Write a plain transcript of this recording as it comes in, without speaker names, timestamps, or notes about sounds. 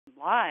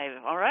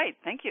Live. All right.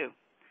 Thank you.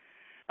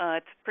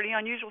 It's a pretty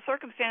unusual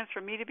circumstance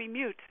for me to be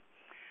mute.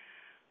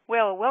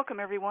 Well, welcome,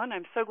 everyone.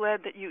 I'm so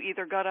glad that you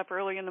either got up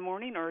early in the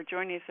morning or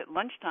joining us at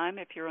lunchtime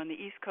if you're on the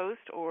East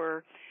Coast,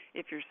 or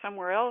if you're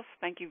somewhere else.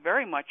 Thank you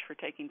very much for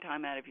taking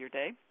time out of your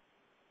day.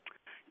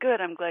 Good.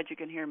 I'm glad you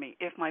can hear me.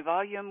 If my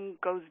volume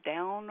goes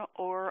down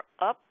or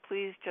up,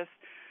 please just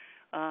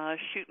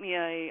shoot me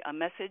a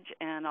message,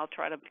 and I'll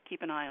try to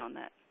keep an eye on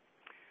that.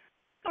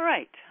 All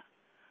right.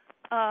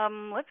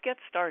 Let's get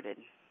started.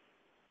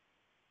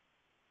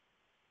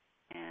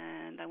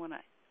 And I want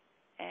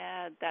to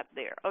add that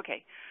there.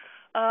 Okay.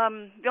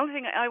 The only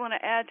thing I want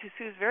to add to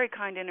Sue's very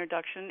kind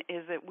introduction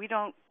is that we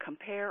don't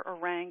compare or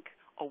rank,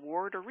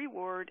 award or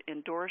reward,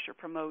 endorse or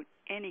promote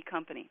any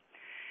company.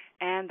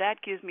 And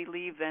that gives me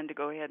leave then to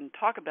go ahead and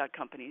talk about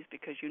companies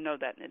because you know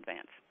that in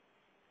advance.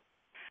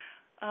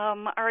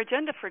 Our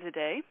agenda for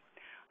today,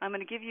 I'm going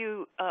to give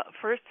you,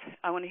 first,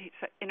 I want to hear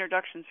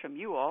introductions from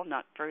you all,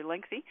 not very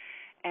lengthy,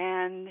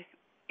 and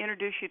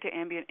introduce you to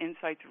Ambient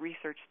Insights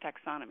Research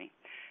Taxonomy.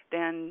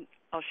 Then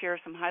I'll share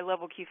some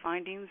high-level key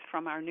findings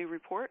from our new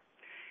report,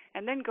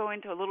 and then go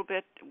into a little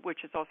bit,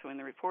 which is also in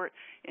the report,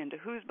 into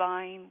who's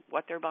buying,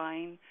 what they're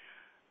buying,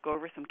 go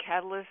over some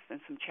catalysts and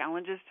some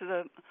challenges to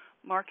the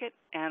market,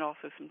 and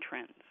also some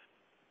trends.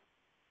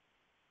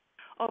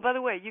 Oh, by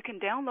the way, you can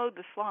download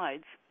the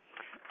slides.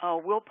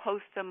 We'll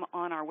post them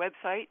on our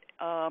website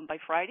by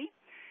Friday,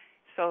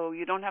 so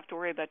you don't have to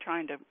worry about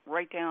trying to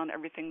write down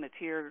everything that's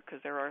here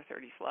because there are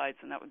 30 slides,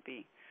 and that would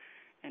be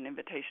an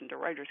invitation to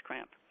writer's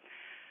cramp.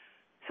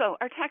 So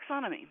our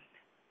taxonomy.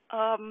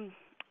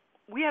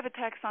 We have a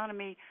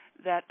taxonomy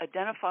that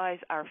identifies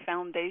our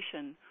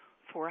foundation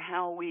for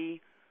how we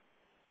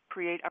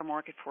create our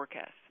market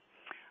forecast.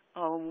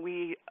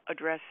 We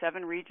address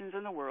 7 regions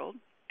in the world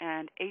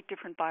and 8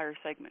 different buyer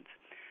segments.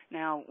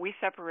 Now, we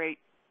separate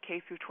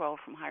K through 12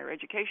 from higher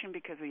education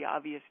because of the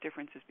obvious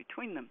differences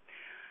between them.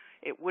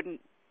 It wouldn't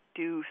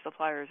do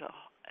suppliers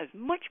as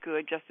much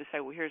good just to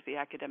say, well, here's the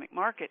academic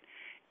market,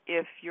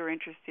 if you're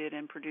interested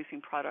in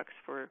producing products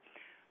for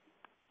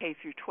K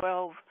through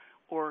 12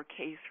 or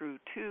K through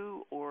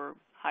 2 or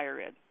higher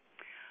ed.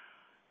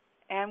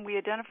 And we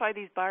identify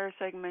these buyer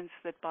segments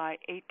that buy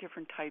 8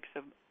 different types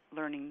of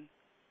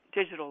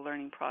digital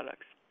learning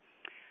products.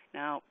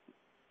 Now,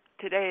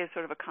 today is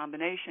sort of a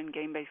combination,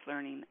 game-based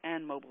learning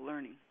and mobile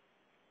learning.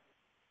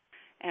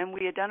 And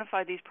we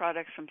identify these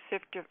products from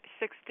 6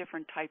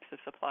 different types of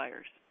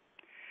suppliers.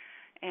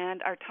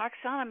 And our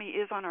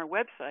taxonomy is on our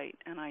website,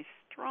 and I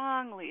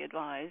strongly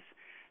advise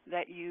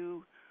that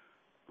you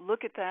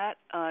look at that.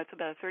 It's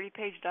about a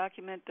 30-page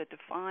document that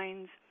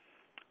defines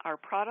our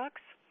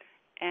products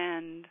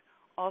and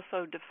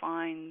also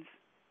defines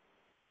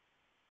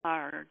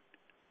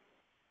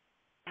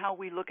how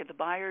we look at the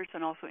buyers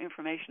and also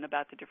information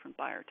about the different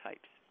buyer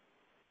types.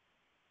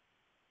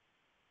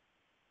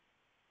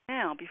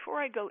 Now, before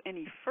I go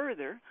any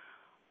further,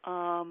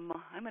 I'm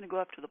going to go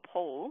up to the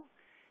poll,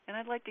 and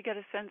I'd like to get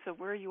a sense of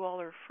where you all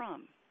are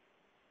from.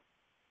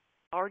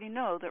 I already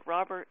know that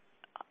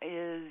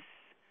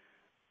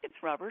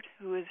it's Robert,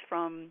 who is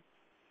from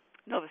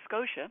Nova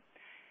Scotia,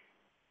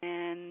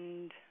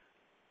 and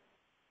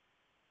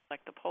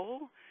select the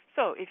poll.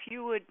 So if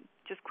you would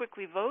just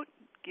quickly vote,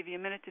 give you a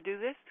minute to do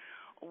this,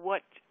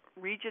 what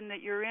region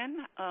that you're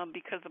in,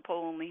 because the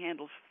poll only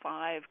handles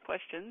 5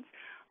 questions,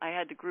 I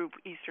had to group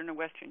Eastern and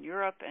Western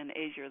Europe and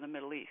Asia or the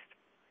Middle East.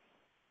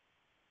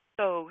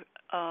 So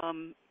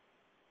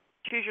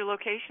choose your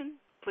location.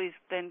 Please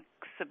then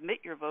submit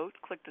your vote.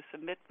 Click the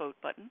Submit Vote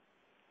button.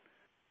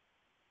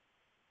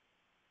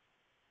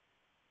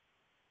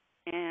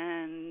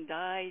 And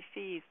I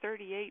see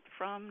 38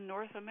 from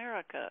North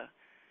America.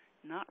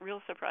 Not real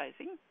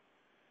surprising.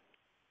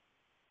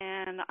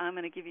 And I'm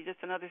going to give you just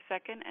another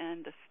second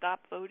and to stop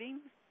voting.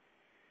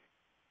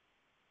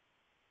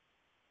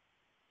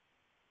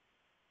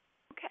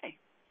 Okay.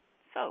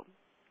 So,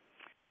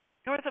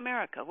 North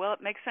America. Well,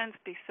 it makes sense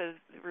because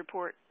the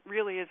report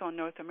really is on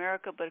North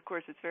America, but of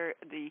course there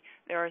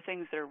are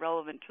things that are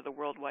relevant to the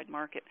worldwide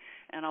market,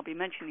 and I'll be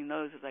mentioning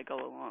those as I go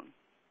along.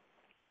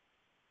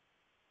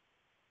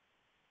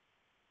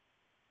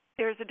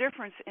 There's a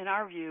difference in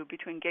our view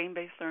between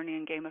game-based learning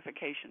and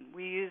gamification.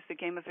 We use the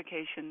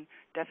gamification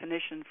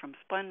definition from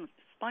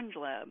Sponge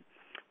Lab,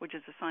 which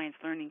is a science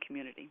learning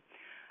community.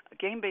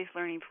 Game-based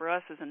learning for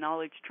us is a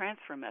knowledge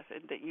transfer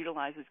method that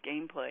utilizes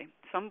gameplay,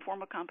 some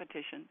form of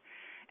competition,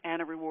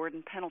 and a reward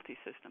and penalty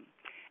system.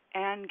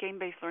 And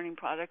game-based learning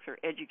products, or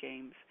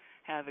Edugames,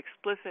 have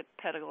explicit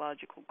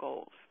pedagogical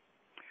goals.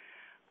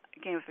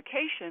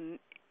 Gamification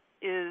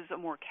is a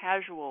more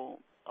casual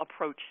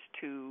approach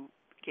to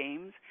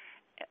games,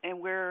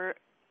 and where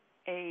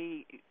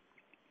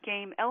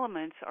game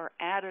elements are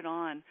added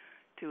on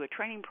to a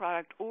training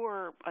product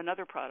or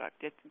another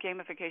product.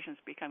 Gamification is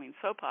becoming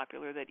so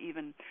popular that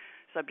even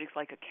subjects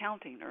like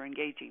accounting are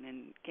engaging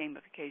in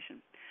gamification.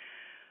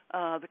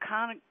 The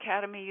Khan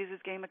Academy uses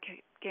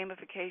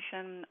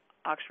gamification.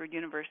 Oxford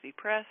University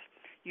Press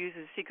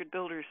uses Secret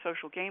Builder's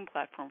social game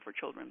platform for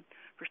children.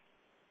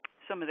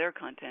 some of their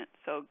content.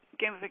 So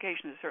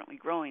gamification is certainly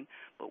growing,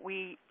 but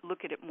we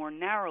look at it more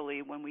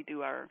narrowly when we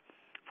do our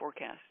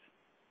forecasts.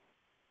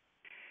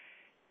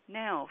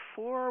 Now,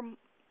 for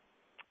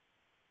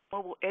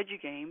mobile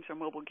edugames or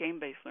mobile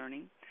game-based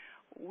learning,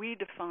 we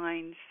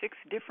define 6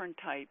 different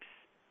types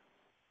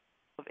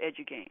of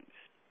edugames,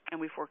 and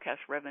we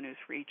forecast revenues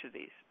for each of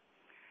these.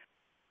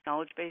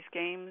 Knowledge-based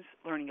games,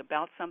 learning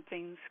about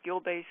something;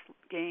 skill-based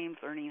games,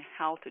 learning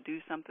how to do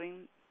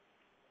something,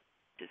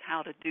 just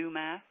how to do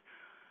math;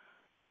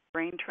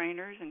 brain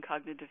trainers and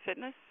cognitive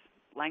fitness;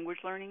 language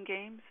learning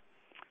games;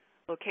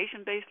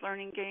 location-based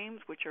learning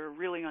games, which are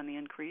really on the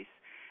increase;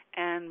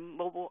 and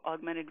mobile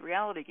augmented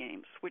reality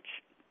games, which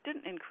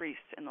didn't increase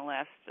in the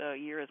last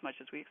year as much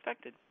as we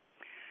expected.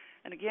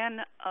 And again,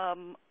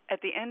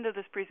 at the end of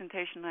this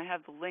presentation, I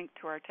have the link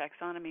to our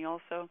taxonomy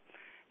also,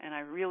 and I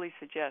really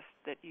suggest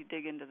that you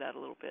dig into that a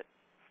little bit.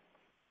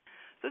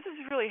 So this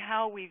is really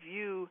how we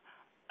view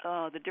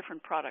the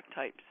different product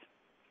types.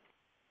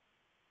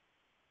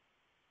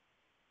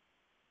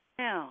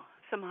 Now,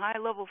 some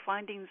high-level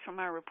findings from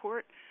our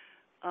report.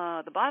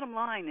 The bottom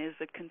line is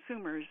that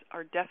consumers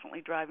are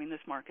definitely driving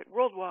this market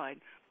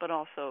worldwide, but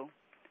also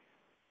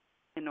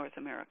in North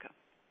America.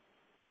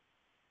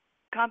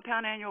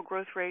 Compound annual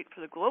growth rate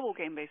for the global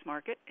game-based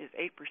market is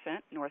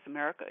 8%. North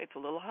America, it's a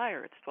little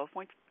higher. It's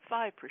 12.5%.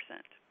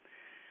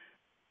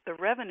 The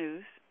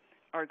revenues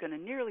are going to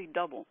nearly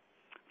double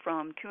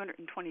from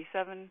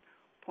 $227.97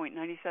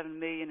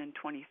 million in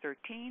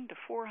 2013 to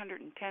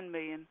 $410.27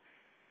 million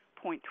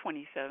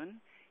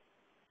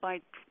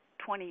by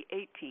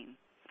 2018.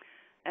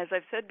 As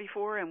I've said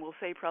before, and will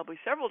say probably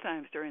several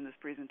times during this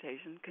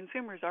presentation,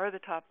 consumers are the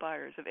top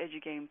buyers of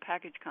Edugame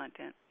package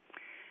content,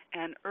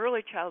 and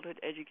early childhood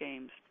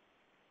Edugames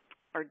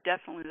are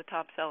definitely the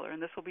top seller,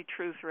 and this will be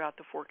true throughout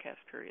the forecast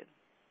period.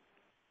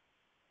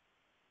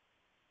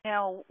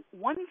 Now,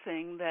 one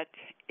thing that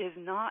is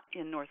not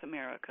in North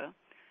America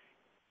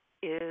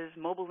is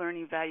mobile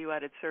learning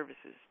value-added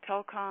services.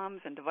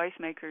 Telecoms and device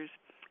makers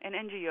and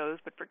NGOs,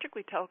 but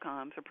particularly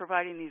telecoms, are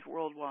providing these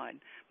worldwide,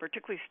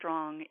 particularly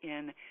strong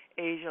in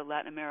Asia,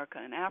 Latin America,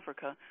 and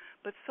Africa.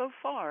 But so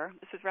far,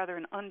 this is rather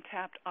an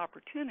untapped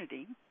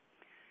opportunity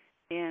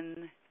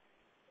in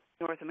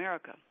North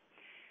America.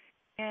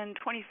 In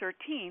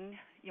 2013,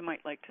 you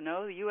might like to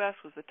know, the U.S.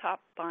 was the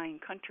top buying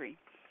country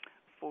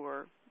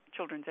for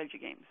children's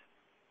Edugames.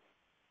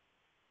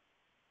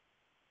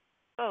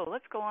 So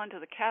let's go on to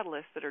the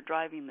catalysts that are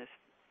driving this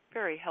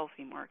very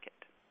healthy market.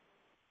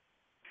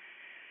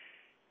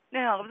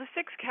 Now, of the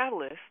 6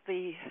 catalysts,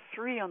 the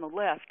 3 on the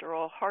left are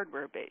all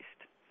hardware-based.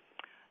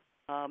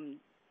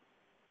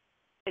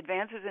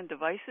 Advances in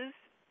devices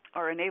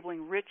are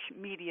enabling rich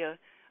media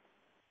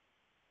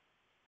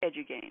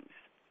Edugames.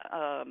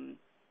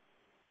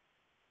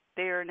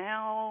 There are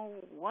now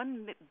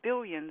 1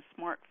 billion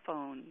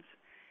smartphones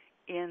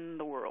in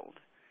the world.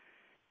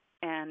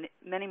 And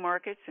many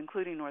markets,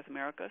 including North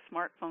America,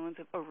 smartphones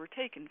have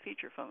overtaken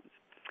feature phones.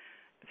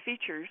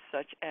 Features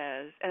such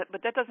as,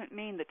 but that doesn't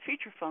mean that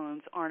feature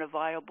phones aren't a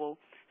viable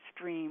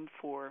stream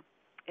for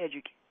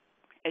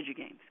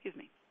Edugames.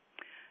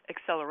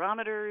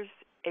 Accelerometers,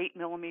 8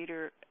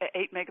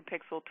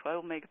 megapixel,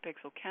 12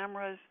 megapixel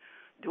cameras,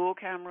 dual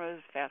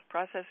cameras, fast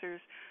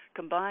processors,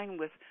 combined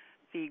with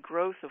the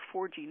growth of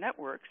 4G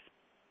networks,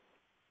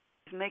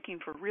 is making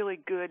for really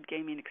good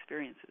gaming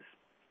experiences.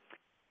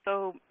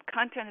 So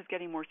content is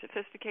getting more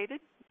sophisticated,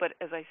 but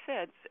as I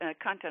said,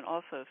 content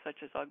also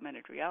such as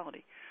augmented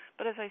reality.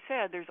 But as I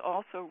said, there's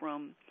also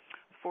room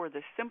for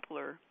the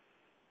simpler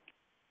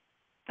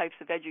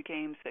types of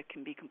Edugames that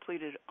can be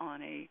completed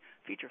on a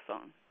feature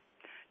phone.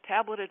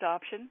 Tablet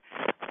adoption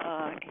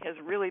has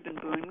really been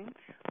booming.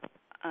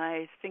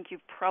 I think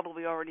you've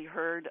probably already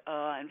heard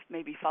and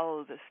maybe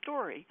followed the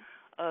story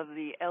of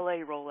the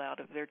LA rollout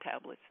of their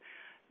tablets.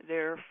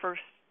 Their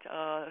first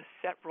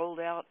set rolled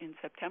out in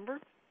September.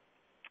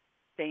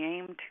 They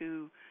aim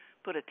to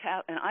put an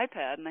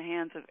iPad in the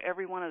hands of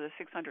every one of the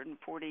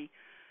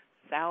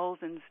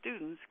 640,000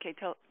 students,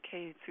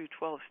 K through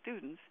 12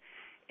 students,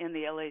 in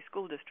the LA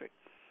school district.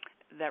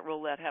 That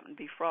rollout happened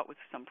to be fraught with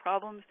some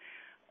problems.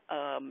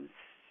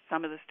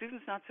 Some of the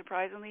students, not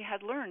surprisingly,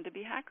 had learned to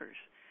be hackers,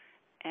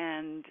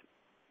 and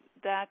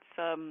that's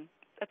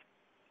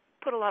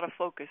put a lot of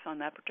focus on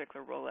that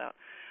particular rollout.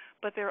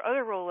 But there are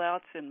other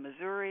rollouts in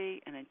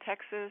Missouri and in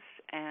Texas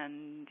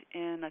and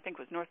in, I think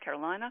it was North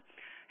Carolina,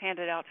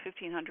 handed out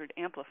 1,500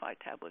 amplified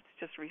tablets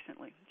just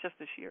recently, just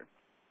this year.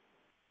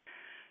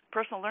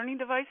 Personal learning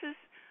devices,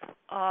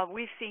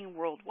 we've seen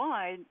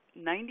worldwide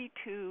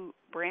 92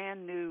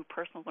 brand new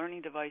personal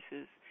learning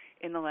devices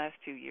in the last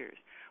 2 years.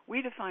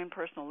 We define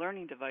personal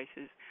learning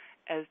devices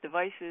as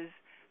devices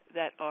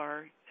that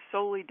are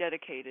solely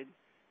dedicated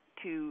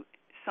to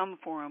some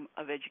form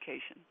of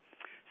education.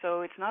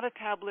 So it's not a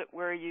tablet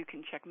where you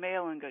can check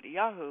mail and go to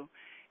Yahoo.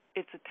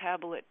 It's a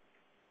tablet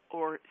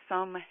or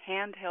some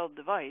handheld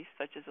device,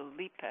 such as a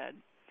LeapPad,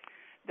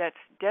 that's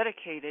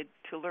dedicated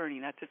to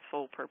learning. That's its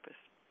sole purpose.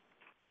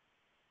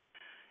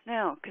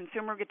 Now,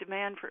 consumer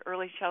demand for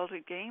early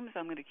childhood games,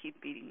 I'm going to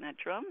keep beating that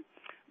drum.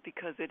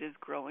 because it is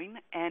growing,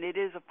 and it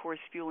is, of course,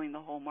 fueling the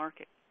whole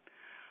market.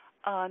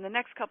 In the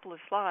next couple of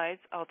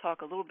slides, I'll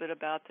talk a little bit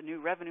about the new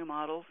revenue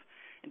models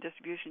and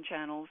distribution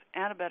channels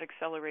and about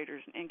accelerators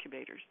and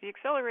incubators. The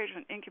accelerators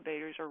and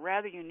incubators are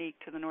rather unique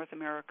to the North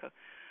America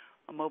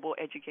mobile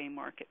Edugame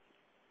market.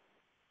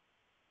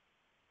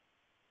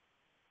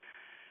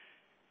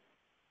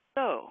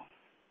 So,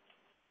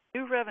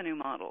 new revenue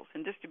models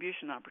and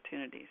distribution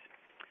opportunities.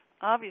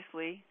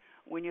 Obviously,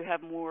 when you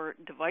have more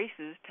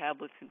devices,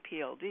 tablets, and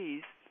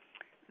PLDs,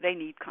 they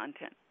need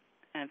content.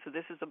 And so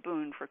this is a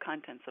boon for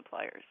content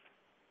suppliers.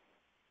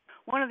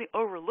 One of the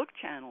overlooked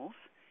channels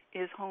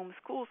is home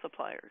school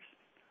suppliers.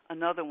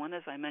 Another one,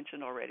 as I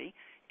mentioned already,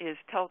 is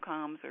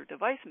telecoms or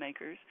device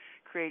makers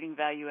creating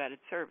value-added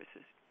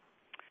services.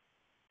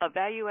 A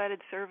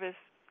value-added service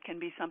can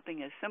be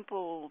something as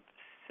simple,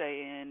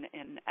 say,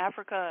 in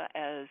Africa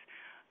as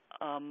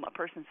a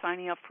person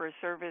signing up for a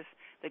service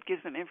that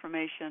gives them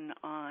information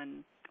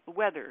on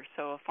weather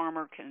so a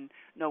farmer can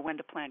know when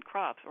to plant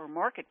crops, or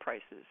market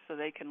prices so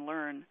they can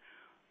learn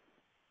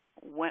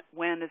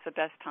when is the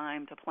best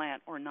time to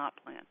plant or not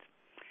plant.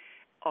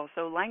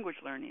 Also, language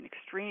learning,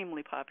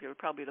 extremely popular,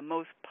 probably the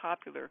most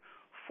popular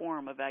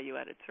form of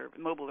value-added service,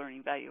 mobile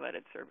learning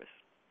value-added service.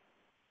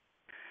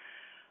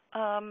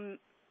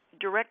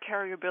 Direct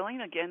carrier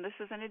billing, again, this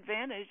is an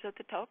advantage that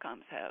the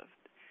telecoms have.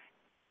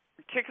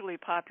 Particularly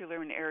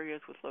popular in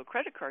areas with low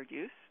credit card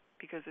use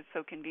because it's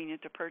so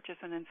convenient to purchase,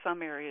 and in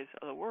some areas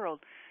of the world,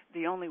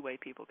 the only way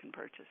people can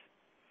purchase.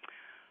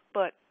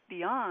 But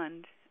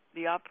beyond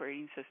the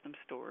operating system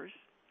stores,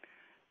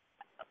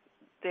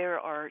 there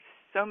are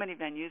so many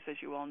venues, as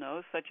you all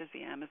know, such as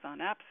the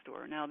Amazon App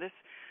Store. Now, this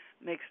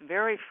makes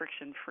very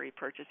friction-free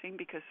purchasing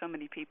because so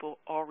many people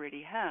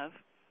already have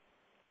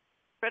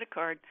a credit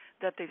card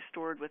that they've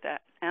stored with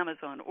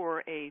Amazon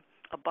or a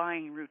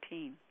buying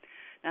routine.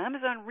 Now,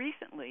 Amazon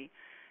recently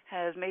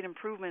has made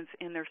improvements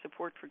in their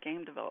support for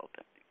game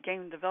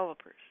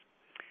developers.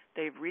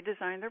 They've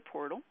redesigned their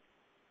portal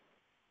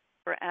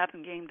for app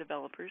and game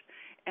developers,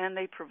 and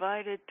they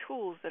provided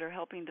tools that are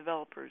helping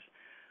developers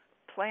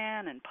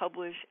plan and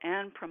publish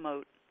and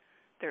promote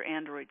their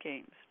Android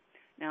games.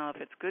 Now,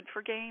 if it's good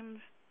for games,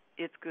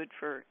 it's good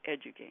for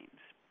Edugames.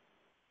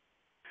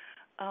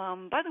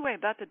 By the way,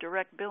 about the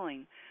direct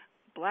billing,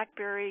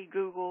 BlackBerry,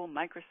 Google,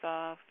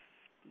 Microsoft,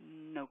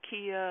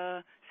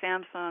 Nokia,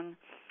 Samsung,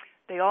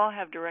 they all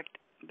have direct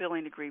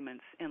billing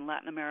agreements in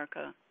Latin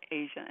America,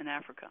 Asia, and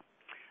Africa.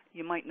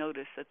 You might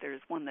notice that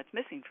there's one that's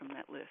missing from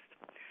that list.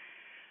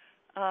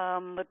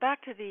 But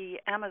back to the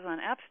Amazon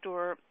App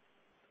Store,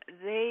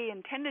 they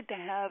intended to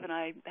have, and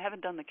I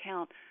haven't done the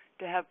count,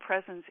 to have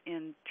presence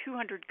in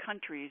 200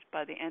 countries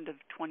by the end of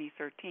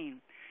 2013.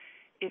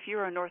 If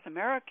you're a North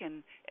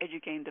American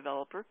Edugame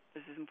developer,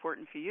 this is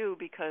important for you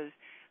because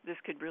this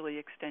could really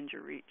extend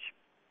your reach.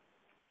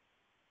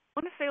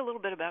 I want to say a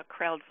little bit about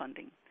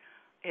crowdfunding.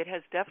 It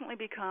has definitely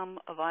become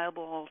a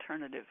viable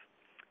alternative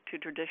to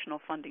traditional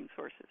funding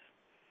sources.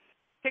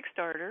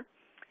 Kickstarter,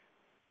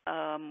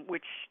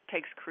 which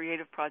takes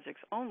creative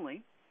projects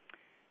only,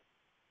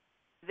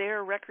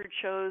 their record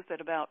shows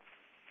that about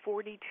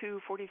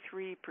 42,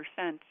 43%,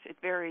 it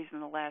varies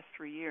in the last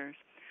 3 years,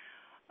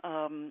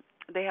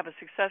 they have a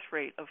success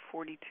rate of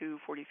 42,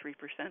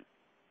 43%.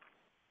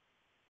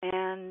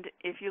 And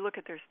if you look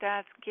at their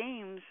stats,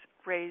 games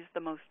raise the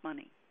most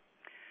money.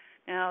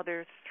 Now,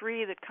 there's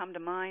 3 that come to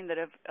mind that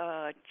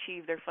have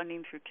achieved their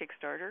funding through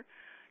Kickstarter.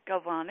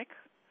 Galvanic,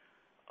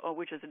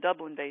 which is a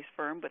Dublin-based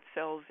firm but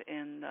sells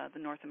in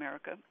North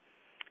America,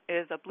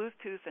 is a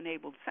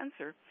Bluetooth-enabled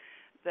sensor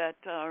that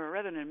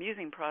rather an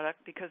amusing product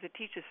because it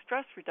teaches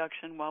stress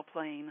reduction while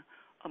playing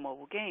a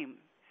mobile game.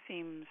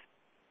 Seems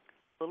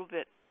a little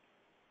bit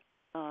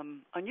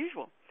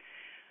unusual.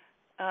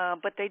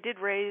 But they did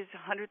raise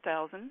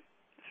 $100,000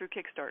 through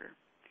Kickstarter.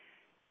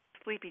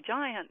 Sleepy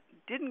Giant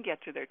didn't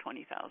get to their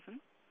 $20,000.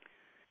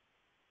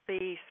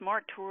 The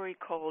smart toy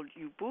called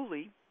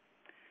Ubuli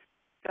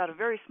got a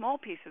very small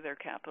piece of their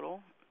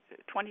capital,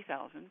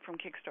 $20,000 from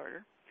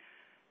Kickstarter,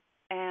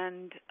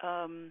 and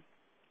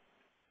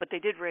but they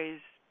did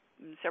raise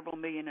several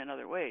million in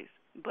other ways.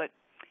 But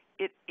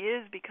it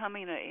is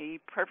becoming a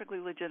perfectly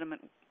legitimate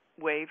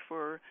way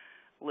for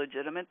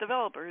legitimate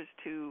developers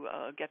to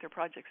get their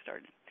project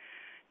started.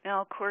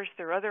 Now, of course,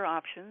 there are other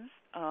options,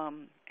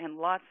 and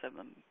lots of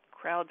them.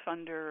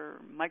 Crowdfunder,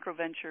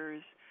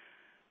 microventures,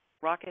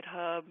 Rocket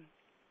Hub,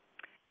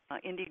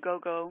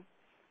 Indiegogo.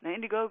 Now,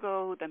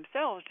 Indiegogo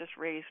themselves just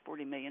raised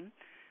 $40 million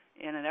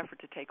in an effort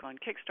to take on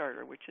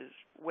Kickstarter, which is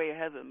way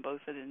ahead of them, both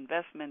in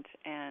investment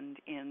and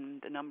in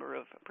the number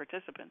of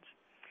participants.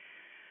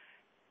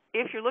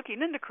 If you're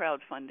looking into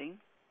crowdfunding,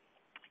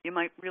 you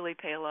might really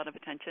pay a lot of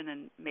attention,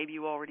 and maybe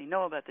you already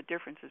know about the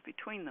differences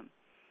between them.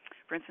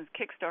 For instance,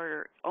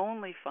 Kickstarter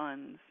only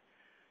funds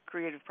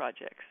creative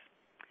projects.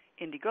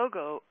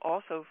 Indiegogo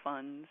also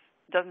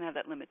doesn't have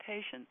that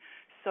limitation,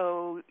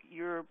 so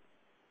you're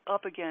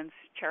up against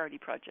charity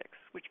projects,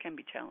 which can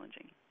be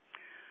challenging.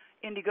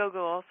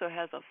 Indiegogo also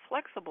has a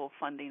flexible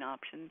funding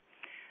option.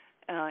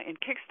 In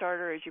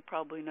Kickstarter, as you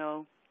probably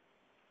know,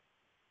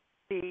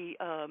 the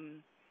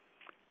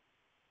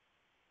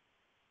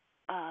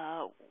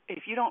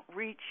if you don't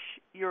reach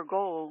your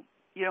goal,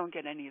 you don't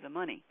get any of the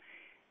money.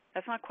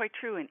 That's not quite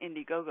true in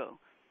Indiegogo,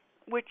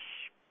 which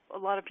a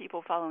lot of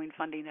people following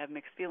funding have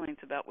mixed feelings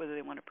about whether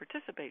they want to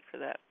participate for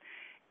that.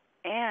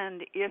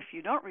 And if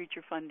you don't reach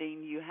your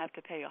funding, you have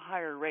to pay a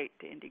higher rate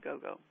to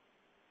Indiegogo.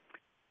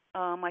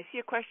 I see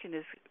a question,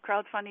 is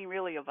crowdfunding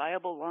really a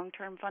viable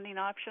long-term funding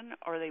option?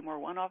 Or are they more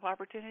one-off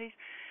opportunities?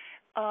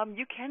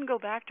 You can go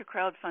back to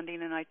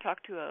crowdfunding, and I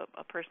talked to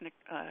a person,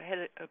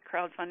 head of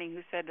crowdfunding,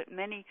 who said that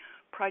many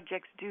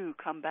projects do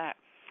come back,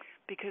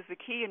 because the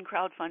key in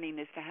crowdfunding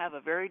is to have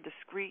a very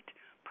discrete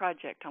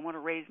project. I want to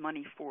raise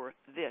money for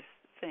this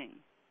thing.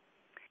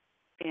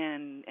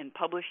 In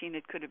publishing,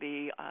 it could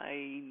be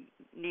I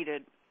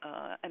needed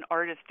an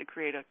artist to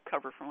create a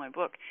cover for my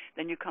book.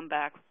 Then you come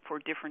back for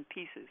different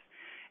pieces.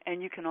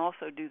 And you can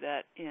also do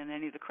that in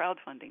any of the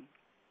crowdfunding.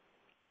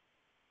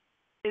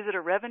 Is it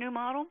a revenue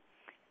model?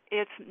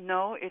 It's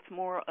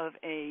more of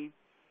a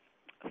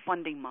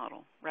funding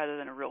model rather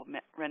than a real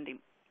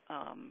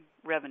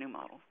revenue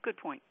model. Good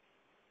point.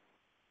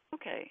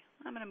 Okay,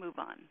 I'm going to move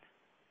on.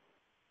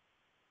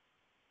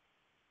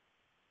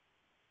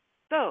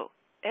 So,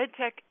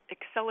 EdTech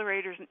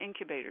accelerators and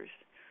incubators.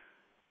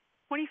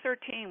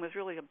 2013 was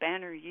really a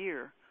banner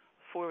year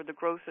for the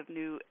growth of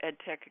new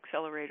EdTech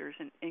accelerators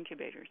and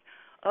incubators.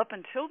 Up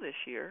until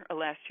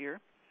last year,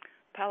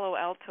 Palo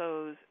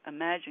Alto's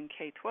Imagine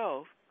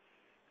K-12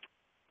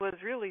 was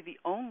really the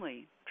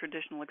only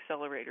traditional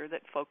accelerator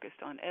that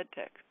focused on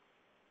EdTech.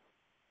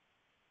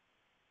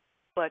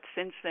 But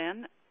since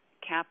then,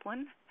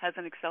 Kaplan has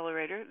an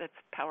accelerator that's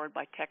powered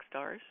by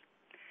Techstars,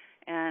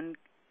 and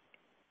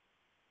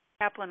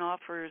Kaplan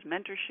offers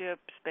mentorship,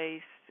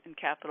 space, and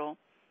capital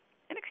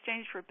in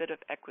exchange for a bit of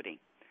equity.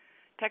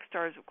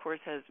 Techstars, of course,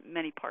 has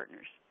many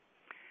partners.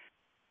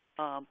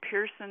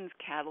 Pearson's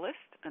Catalyst,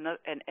 an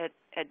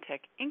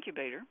EdTech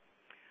incubator,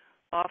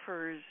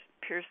 offers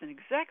Pearson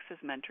execs as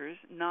mentors,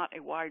 not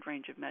a wide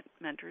range of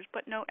mentors,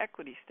 but no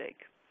equity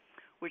stake,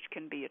 which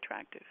can be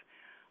attractive.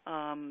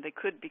 They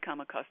could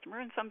become a customer,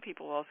 and some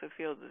people also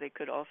feel that they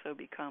could also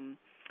become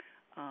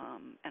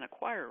an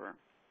acquirer.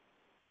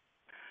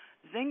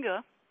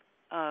 Zynga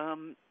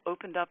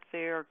opened up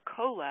their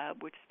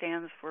CoLab, which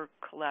stands for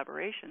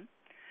collaboration.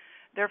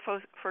 Their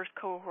first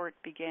cohort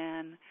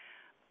began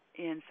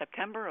in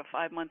September, a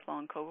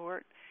 5-month-long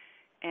cohort,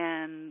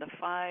 and the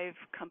 5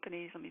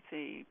 companies,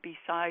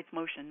 besides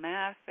Motion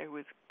Math, there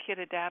was Kid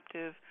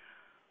Adaptive,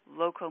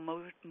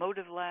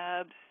 Locomotive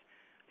Labs.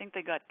 I think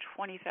they got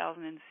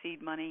 $20,000 in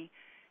seed money,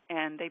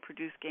 and they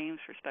produce games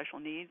for special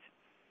needs.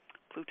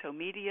 Pluto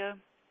Media,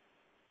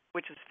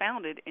 which was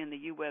founded in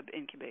the UWeb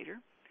incubator,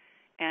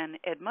 and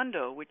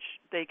Edmundo, which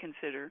they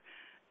consider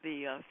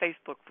the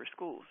Facebook for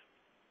schools.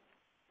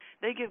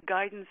 They give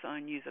guidance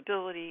on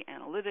usability,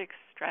 analytics,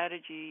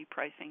 strategy,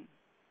 pricing.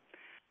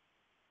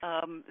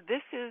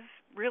 This is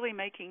really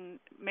making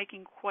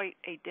quite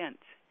a dent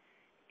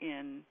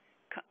in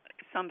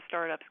some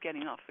startups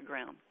getting off the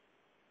ground.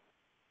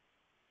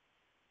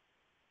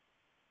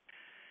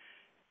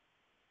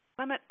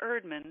 Clement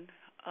Erdman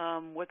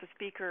was a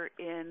speaker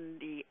in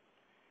the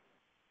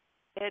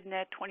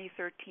EdNet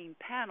 2013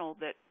 panel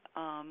that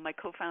my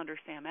co-founder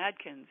Sam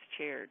Adkins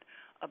chaired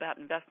about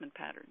investment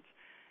patterns,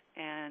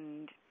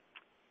 and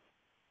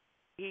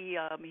he's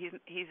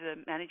a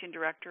managing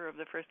director of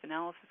the First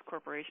Analysis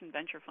Corporation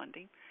venture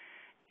funding,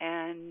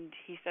 and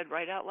he said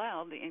right out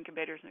loud, the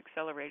incubators and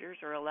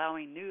accelerators are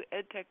allowing new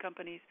EdTech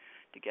companies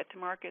to get to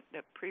market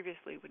that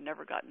previously would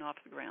never gotten off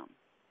the ground.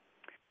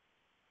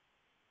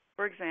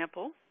 For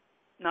example,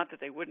 not that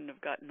they wouldn't have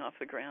gotten off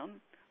the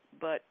ground,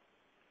 but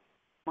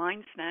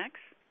Mind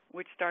Snacks,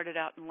 which started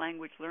out in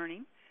language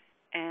learning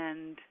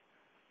and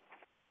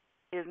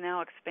is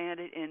now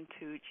expanded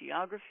into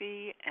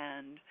geography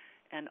and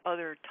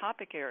other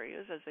topic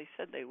areas, as they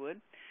said they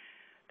would.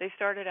 They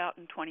started out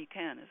in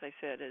 2010, as I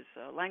said, as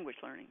language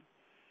learning.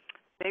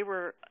 They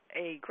were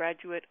a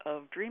graduate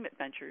of Dream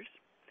Adventures.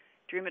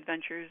 Dream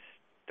Adventures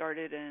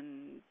started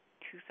in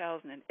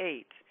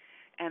 2008,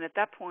 and at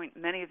that point,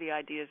 many of the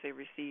ideas they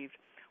received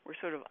were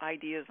sort of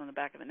ideas on the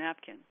back of a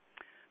napkin.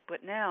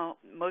 But now,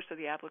 most of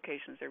the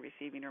applications they're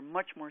receiving are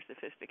much more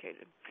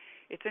sophisticated.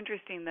 It's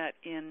interesting that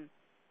in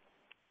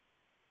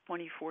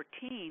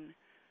 2014,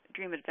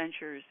 Dream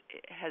Adventures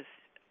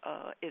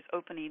is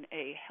opening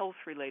a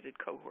health-related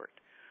cohort,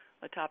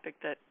 a topic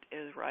that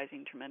is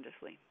rising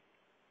tremendously.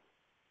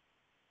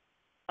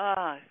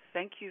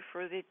 Thank you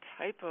for the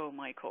typo,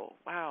 Michael.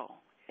 Wow,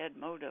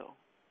 Edmodo.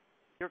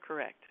 You're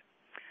correct.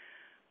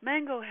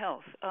 Mango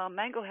Health.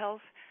 Mango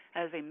Health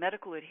has a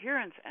medical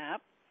adherence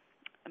app.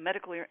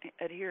 Medical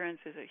adherence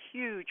is a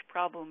huge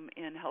problem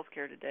in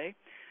healthcare today.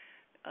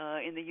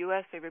 In the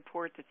U.S., they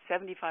report that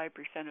 75%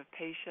 of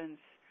patients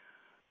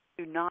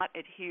do not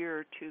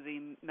adhere to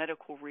the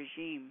medical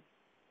regime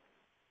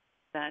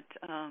that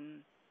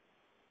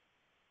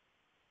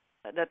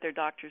their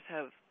doctors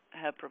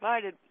have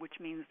provided, which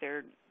means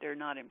they're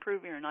not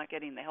improving or not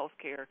getting the health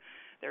care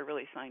they're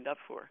really signed up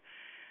for.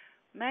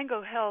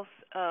 Mango Health,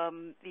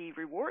 the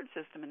reward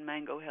system in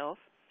Mango Health,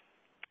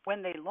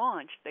 when they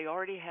launched, they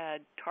already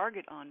had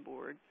Target on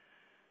board,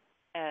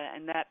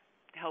 and that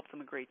helped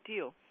them a great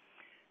deal.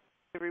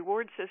 The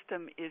reward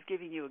system is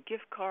giving you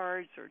gift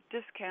cards or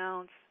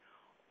discounts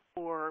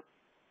or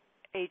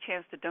a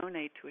chance to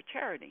donate to a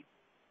charity,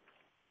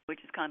 which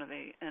is kind of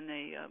a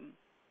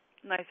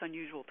nice,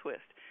 unusual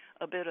twist,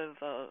 a bit of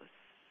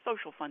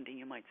social funding,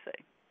 you might say.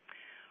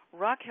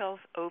 Rock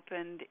Health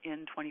opened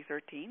in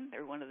 2013.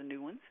 They're one of the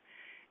new ones,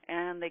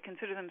 and they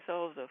consider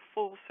themselves a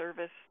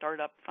full-service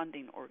startup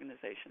funding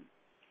organization.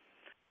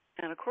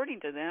 And according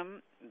to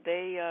them,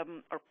 they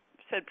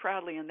said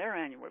proudly in their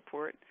annual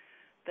report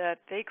that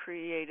they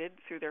created,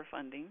 through their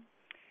funding,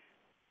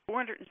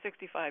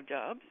 465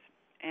 jobs,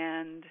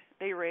 and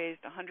they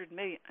raised $100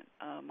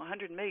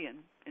 million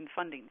in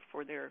funding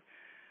for their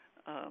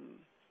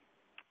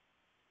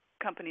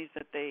companies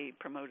that they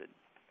promoted.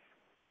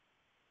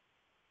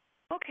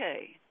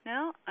 Okay,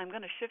 now I'm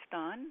going to shift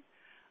on.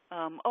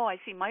 I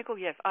see Michael.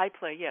 Yes,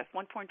 iPlay. Yes,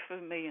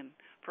 1.5 million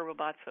for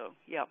Robozo.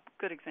 Yeah,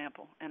 good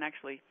example. And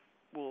actually,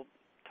 we'll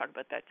talk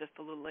about that just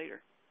a little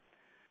later.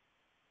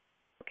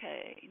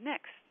 Okay,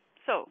 next.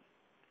 So,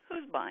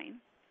 who's buying,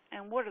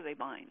 and what are they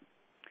buying?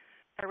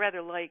 I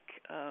rather like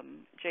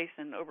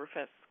Jason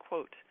Oberfest's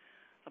quote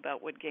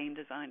about what game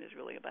design is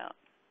really about.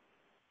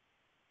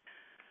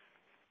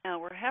 Now,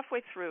 we're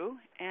halfway through,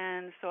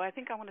 and so I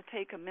think I want to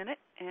take a minute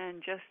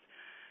and just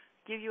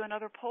give you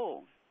another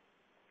poll.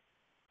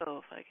 So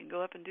if I can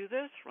go up and do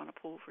this, run a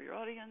poll for your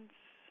audience.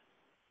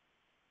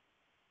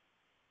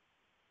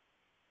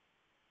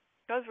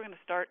 Because we're going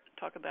to start to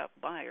talk about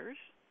buyers,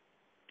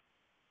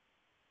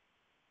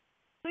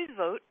 please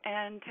vote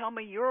and tell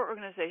me your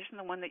organization,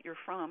 the one that you're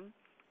from,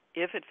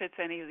 if it fits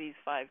any of these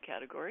 5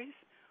 categories.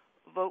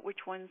 Vote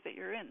which ones that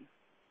you're in.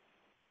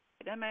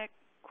 Academic,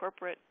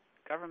 corporate,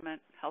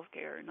 government,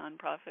 healthcare,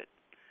 nonprofit.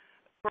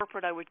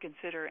 Corporate, I would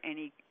consider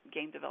any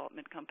game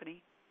development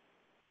company.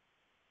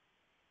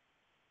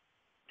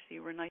 See,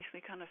 we're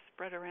nicely kind of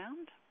spread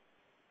around.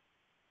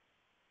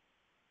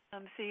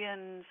 I'm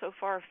seeing so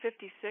far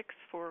 56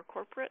 for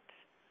corporate,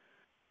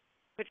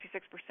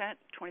 56%,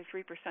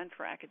 23%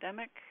 for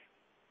academic,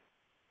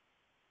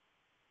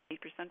 8%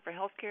 for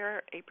healthcare,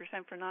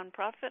 8% for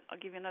nonprofit. I'll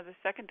give you another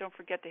second. Don't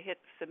forget to hit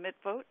submit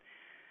vote.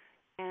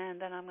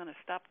 And then I'm going to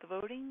stop the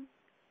voting.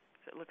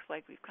 So it looks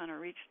like we've kind of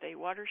reached a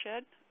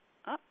watershed.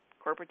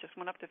 Corporate just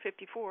went up to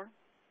 54.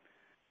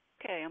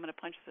 Okay, I'm going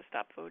to punch the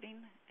stop voting,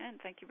 and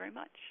thank you very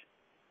much.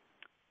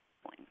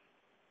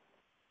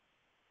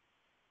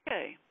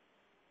 Okay.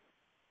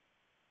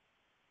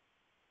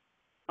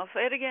 I'll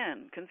say it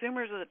again.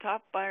 Consumers are the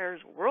top buyers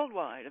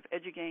worldwide of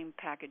Edugame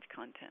package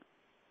content.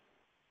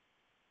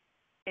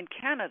 In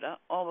Canada,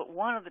 all but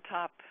one of the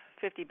top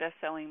 50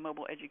 best-selling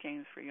mobile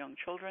edugames for young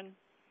children.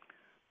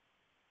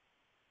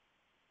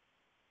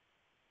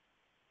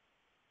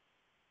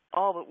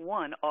 All but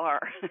one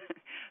are,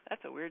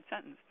 that's a weird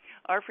sentence,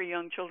 are for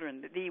young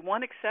children. The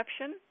one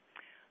exception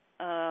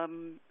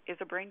is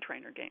a brain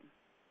trainer game.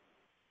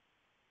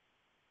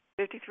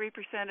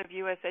 53% of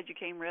U.S.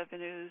 Edugame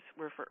revenues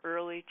were for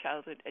early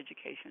childhood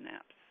education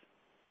apps,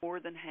 more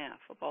than half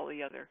of all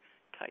the other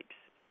types.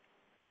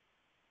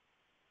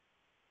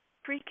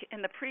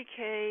 In the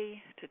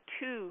pre-K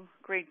to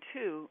grade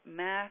 2,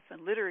 math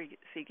and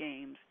literacy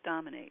games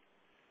dominate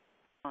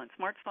on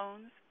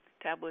smartphones,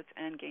 tablets,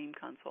 and game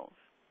consoles.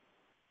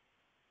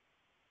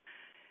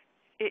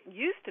 It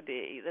used to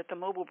be that the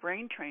mobile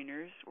brain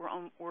trainers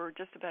were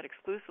just about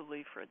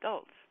exclusively for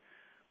adults,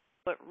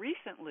 but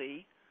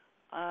recently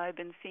I've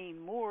been seeing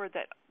more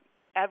that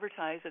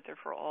advertise that they're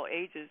for all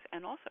ages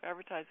and also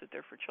advertise that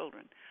they're for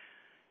children.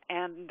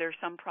 And there's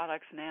some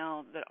products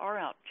now that are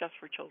out just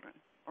for children,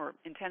 or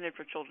intended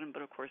for children,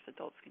 but of course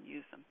adults can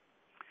use them.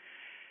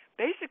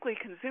 Basically,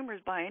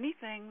 consumers buy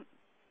anything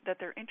that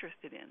they're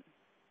interested in: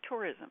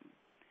 tourism,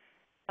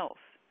 health,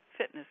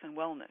 fitness and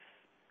wellness,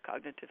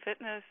 cognitive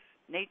fitness,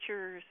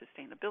 nature,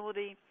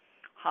 sustainability,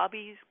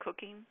 hobbies,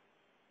 cooking.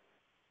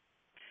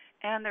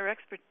 And their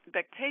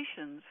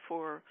expectations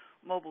for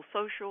mobile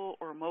social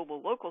or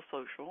mobile local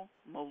social,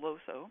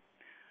 MOLOSO,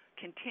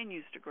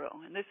 continues to grow.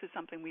 And this is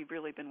something we've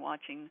really been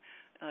watching.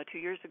 2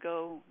 years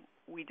ago,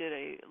 we did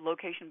a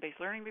location-based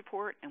learning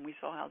report, and we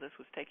saw how this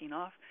was taking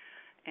off.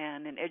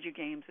 And in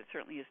Edugames, it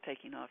certainly is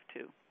taking off,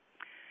 too.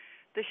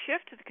 The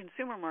shift to the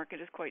consumer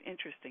market is quite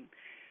interesting.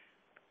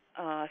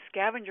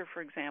 Scavenger,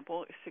 for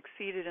example,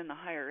 succeeded in the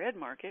higher ed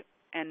market,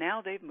 and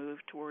now they've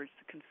moved towards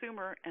the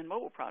consumer and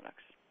mobile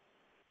products.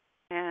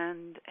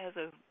 And as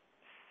of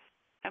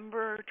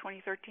September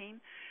 2013,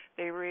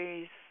 they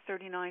raised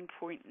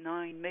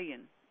 $39.9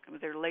 million with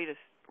their latest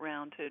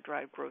round to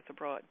drive growth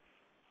abroad.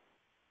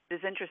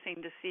 It's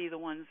interesting to see the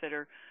ones that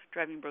are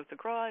driving growth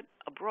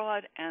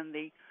abroad and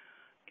the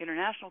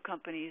international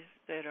companies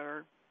that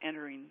are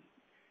entering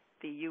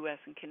the U.S.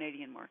 and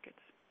Canadian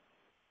markets.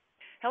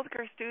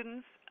 Healthcare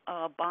students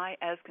buy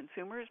as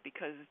consumers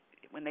because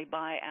when they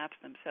buy apps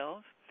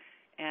themselves,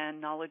 and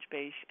knowledge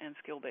base and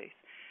skill base.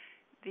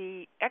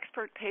 The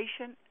expert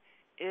patient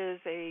is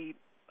a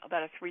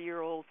about a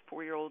 3-year-old,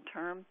 4-year-old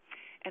term,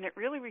 and it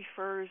really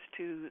refers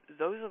to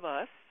those of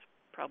us,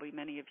 probably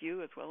many of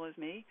you as well as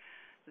me,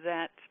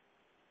 that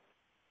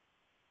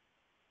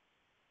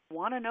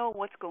want to know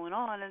what's going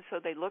on, and so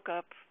they look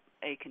up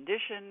a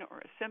condition or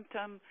a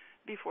symptom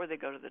before they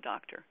go to the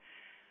doctor.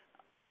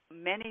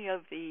 Many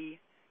of the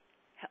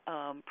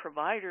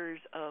providers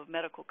of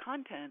medical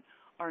content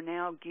are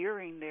now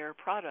gearing their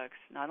products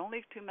not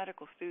only to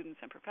medical students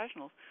and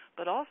professionals,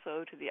 but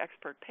also to the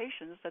expert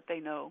patients that they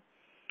know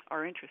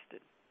are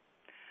interested.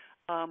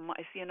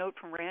 I see a note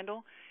from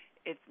Randall.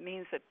 It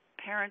means that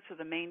parents are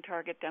the main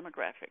target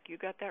demographic. You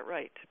got that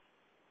right.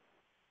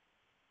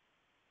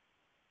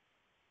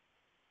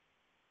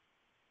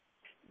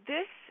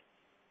 This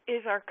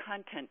is our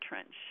content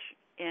trench.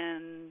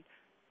 In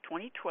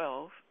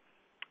 2012,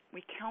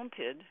 we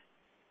counted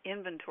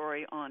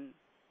inventory on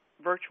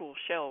virtual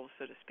shelves,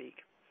 so to speak.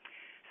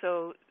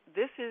 So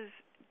this is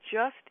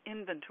just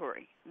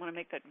inventory. I want to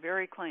make that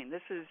very plain.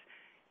 This is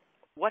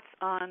what's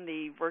on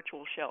the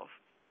virtual shelf.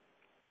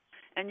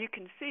 And you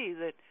can see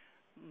that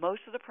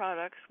most of the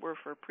products were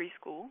for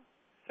preschool,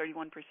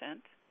 31%,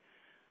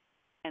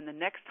 and the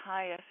next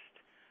highest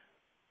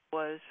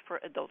was for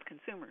adult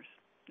consumers.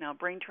 Now,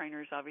 brain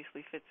trainers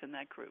obviously fits in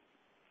that group.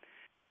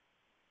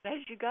 As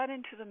you got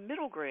into the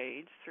middle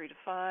grades, 3 to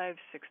 5,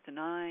 6 to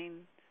 9,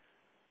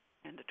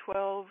 and to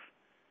 12,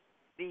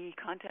 the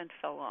content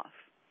fell off.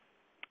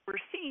 We're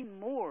seeing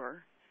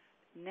more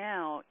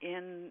now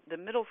in the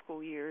middle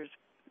school years,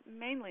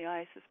 mainly,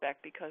 I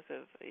suspect, because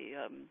of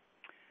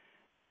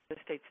the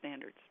state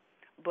standards.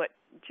 But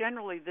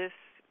generally, this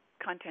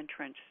content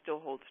trench still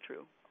holds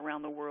true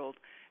around the world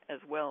as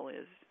well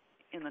as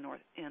in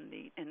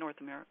North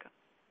America.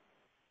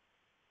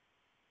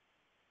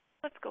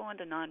 Let's go on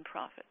to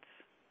nonprofits.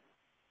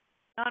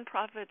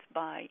 Nonprofits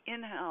buy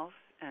in-house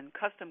and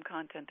custom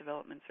content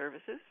development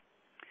services,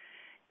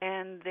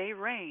 and they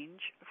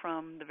range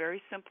from the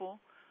very simple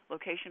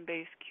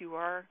location-based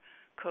QR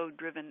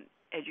code-driven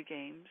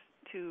edugames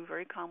to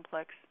very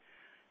complex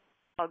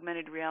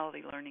augmented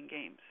reality learning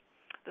games.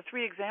 The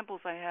 3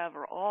 examples I have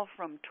are all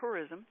from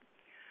tourism,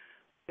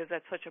 because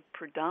that's such a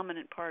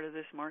predominant part of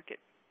this market.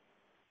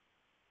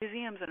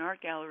 Museums and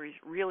art galleries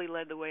really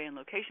led the way in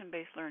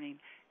location-based learning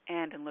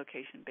and in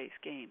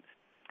location-based games.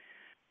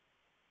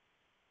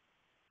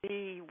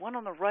 The one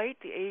on the right,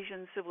 the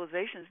Asian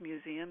Civilizations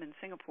Museum in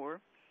Singapore,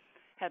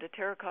 had a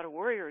terracotta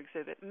warrior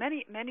exhibit.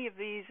 Many of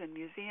these in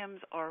museums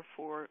are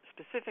for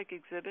specific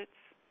exhibits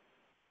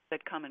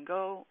that come and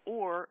go,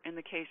 or in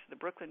the case of the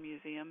Brooklyn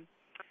Museum,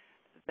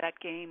 that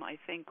game, I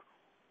think,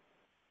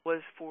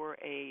 was for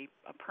a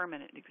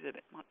permanent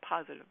exhibit. I'm not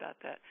positive about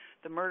that.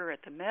 The Murder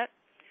at the Met,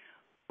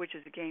 which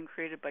is a game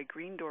created by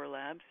Green Door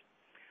Labs,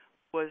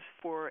 was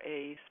for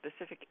a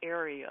specific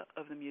area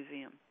of the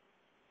museum.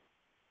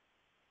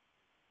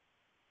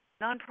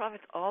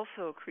 Nonprofits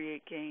also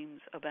create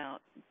games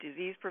about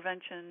disease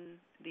prevention,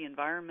 the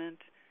environment,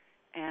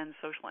 and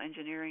social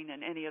engineering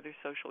and any other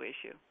social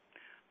issue.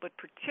 But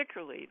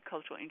particularly,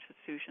 cultural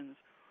institutions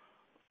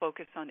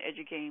focus on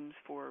edugames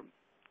for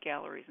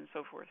galleries and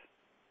so forth.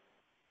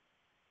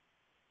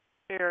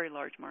 Very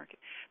large market.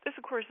 This,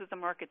 of course, is the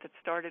market that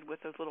started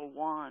with those little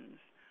wands,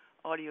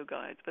 audio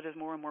guides, but as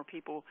more and more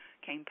people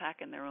came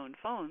packing their own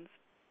phones,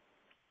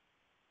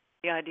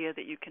 the idea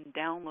that you can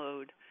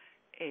download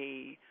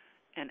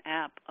an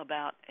app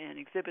about an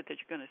exhibit that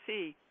you're going to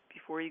see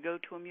before you go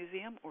to a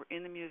museum or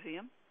in the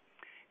museum,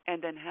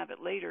 and then have it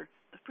later,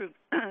 has proved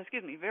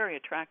very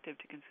attractive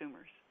to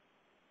consumers.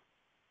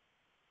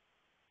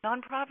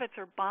 Nonprofits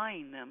are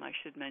buying them, I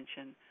should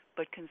mention,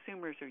 but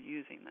consumers are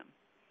using them.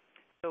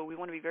 So we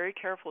want to be very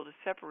careful to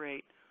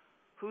separate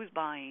who's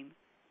buying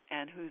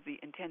and who the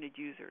intended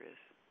user is.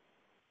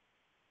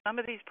 Some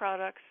of these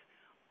products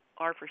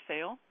are for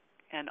sale,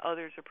 and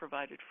others are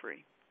provided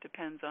free.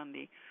 Depends on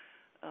the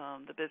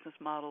business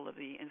model of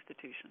the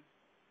institution.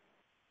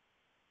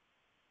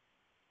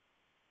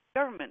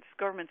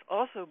 Governments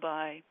also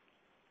buy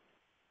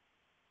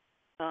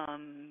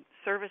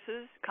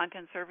services,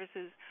 content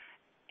services,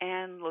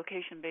 and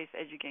location-based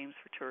edugames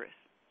for tourists.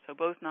 So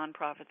both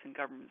nonprofits and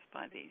governments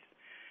buy these.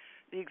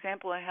 The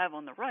example I have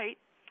on the right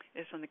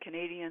is from the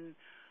Canadian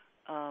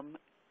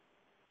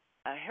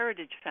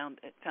Heritage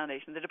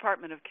Foundation, the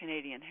Department of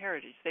Canadian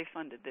Heritage. They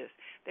funded this.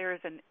 There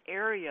is an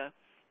area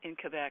in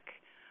Quebec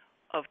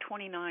of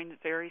 29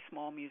 very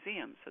small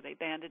museums. So they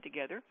banded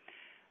together,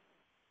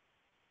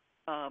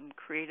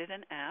 created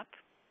an app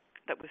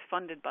that was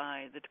funded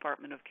by the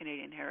Department of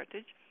Canadian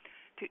Heritage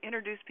to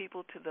introduce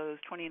people to those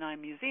 29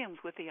 museums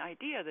with the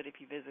idea that if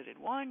you visited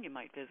one, you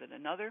might visit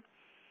another.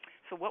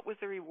 So what was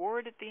the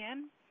reward at the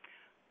end?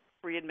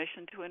 Free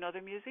admission to another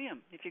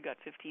museum if you got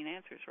 15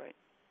 answers right.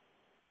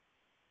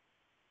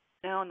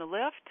 Now on the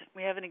left,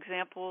 we have an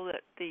example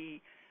that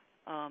the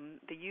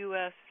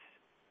U.S.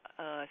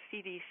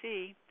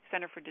 CDC,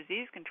 Center for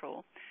Disease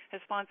Control,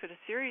 has sponsored a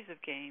series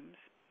of games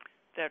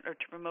that are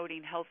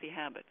promoting healthy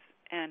habits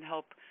and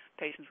help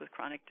patients with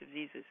chronic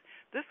diseases.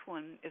 This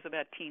one is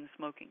about teen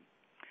smoking.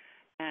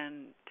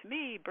 And to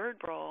me, Bird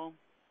Brawl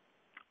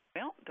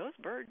Well, those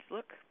birds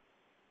look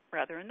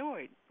rather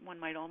annoyed. One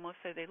might almost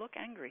say they look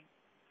angry.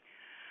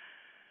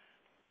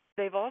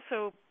 They've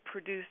also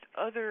produced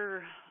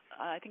other,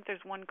 I think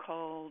there's one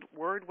called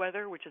Word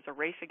Weather, which is a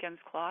race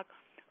against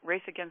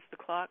the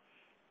clock.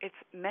 It's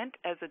meant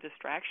as a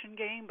distraction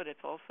game, but it's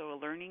also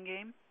a learning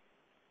game.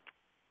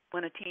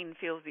 When a teen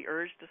feels the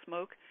urge to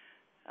smoke,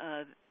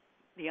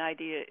 the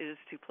idea is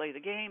to play the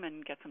game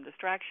and get some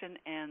distraction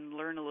and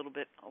learn a little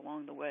bit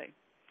along the way.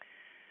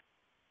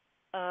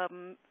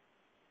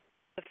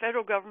 The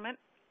federal government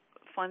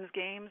funds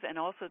games, and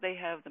also they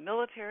have the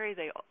military.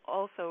 They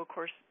also, of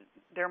course,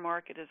 their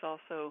market is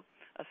also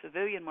a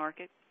civilian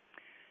market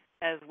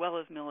as well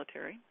as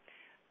military.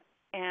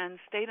 And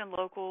state and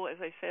local, as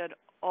I said,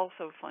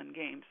 also fund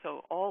games.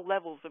 So all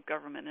levels of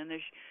government. And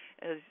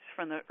as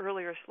from the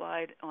earlier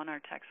slide on our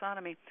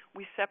taxonomy,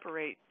 we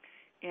separate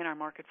in our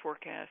market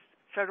forecast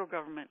federal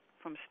government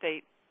from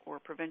state or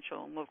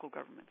provincial and local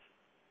governments.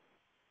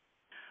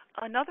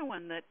 Another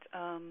one that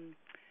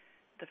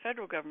the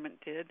federal government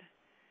did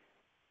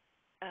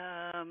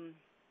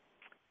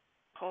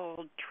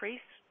called Trace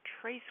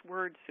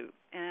Word Soup,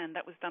 and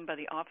that was done by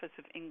the Office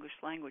of English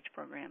Language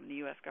Program in the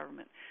U.S.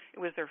 government. It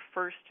was their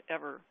first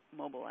ever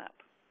mobile app.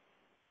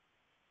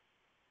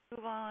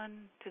 Move on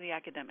to the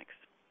academics.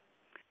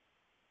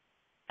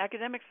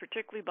 Academics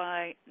particularly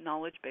buy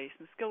knowledge-based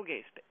and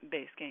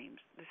skill-based games.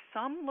 There's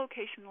some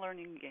location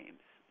learning games.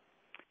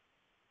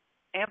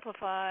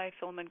 Amplify,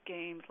 filament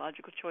games,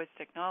 logical choice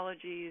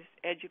technologies,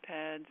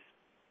 EduPads,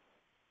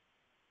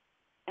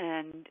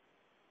 and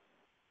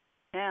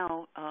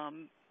now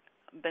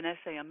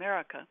Benesse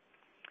America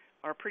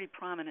are pretty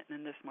prominent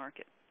in this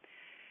market.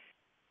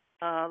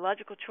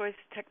 Logical choice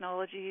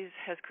technologies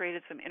has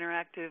created some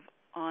interactive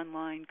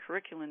online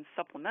curriculum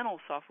supplemental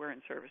software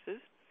and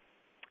services,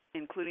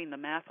 including the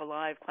Math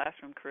Alive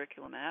classroom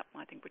curriculum app,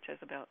 I think, which has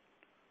about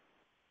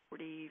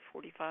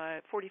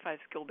 45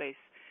 skill-based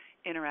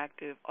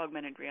interactive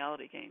augmented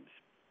reality games.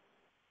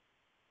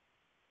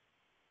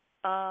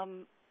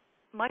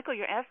 Michael,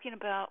 you're asking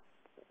about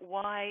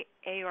why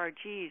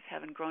ARGs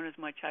haven't grown as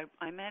much.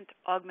 I meant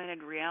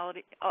augmented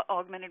reality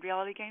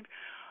games.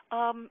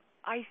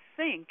 I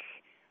think,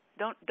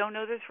 don't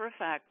know this for a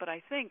fact, but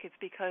I think it's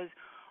because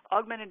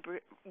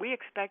we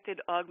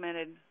expected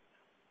augmented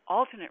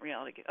alternate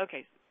reality.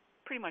 Okay,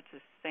 pretty much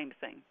the same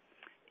thing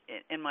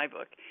in my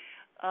book.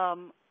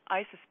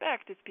 I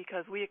suspect it's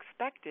because we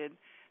expected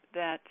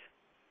that,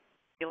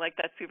 you like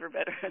that super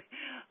better,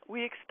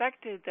 we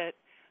expected that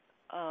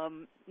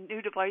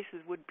new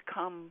devices would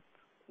come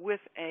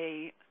with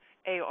a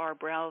AR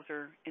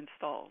browser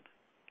installed,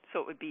 so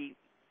it would be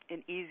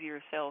an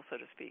easier sell, so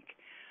to speak.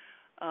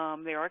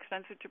 They are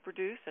expensive to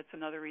produce. That's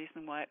another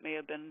reason why it may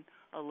have been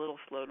a little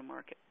slow to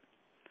market.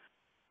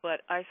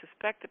 But I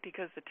suspect that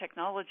because the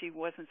technology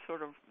wasn't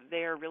sort of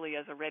there really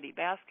as a ready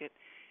basket.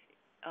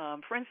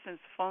 For instance,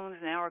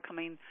 phones now are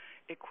coming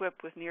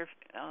equipped with near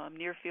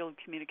field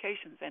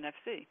communications,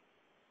 NFC.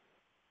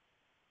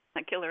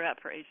 A killer app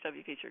for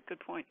HW feature.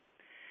 Good point.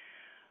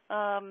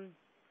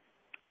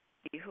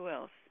 Who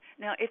else?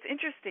 Now, it's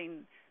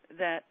interesting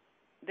that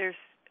there's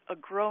a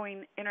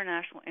growing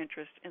international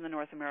interest in the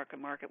North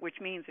American market, which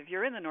means if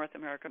you're in the North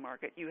American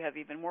market, you have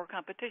even more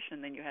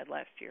competition than you had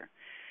last year.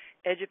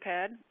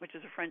 EduPad, which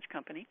is a French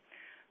company,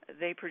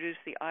 they produce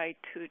the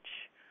iTouch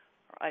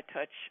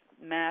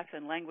math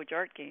and language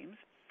art games,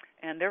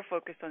 and they're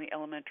focused on the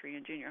elementary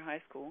and junior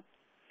high school.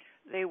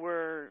 They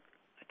were,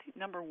 I think,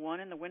 #1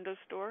 in the Windows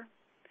Store.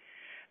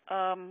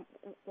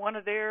 One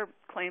of their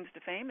claims to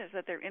fame is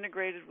that they're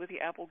integrated with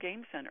the Apple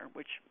Game Center,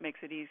 which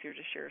makes it easier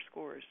to share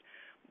scores.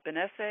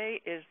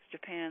 Benesse is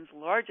Japan's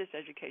largest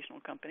educational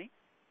company.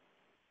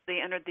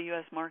 They entered the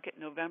U.S. market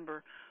in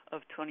November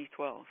of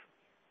 2012.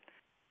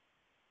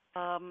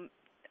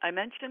 I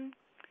mentioned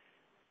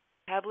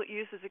tablet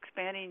use is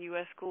expanding in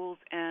U.S. schools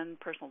and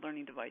personal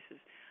learning devices.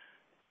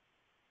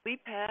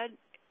 LeapPad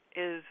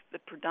is the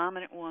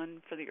predominant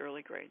one for the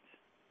early grades.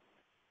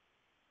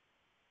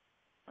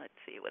 Let's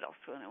see, what else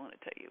do I want to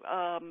tell you?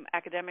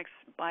 Academics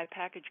buy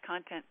packaged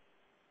content.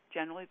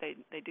 Generally,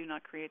 they do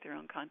not create their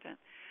own content.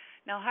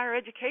 Now, higher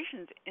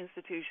education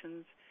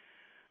institutions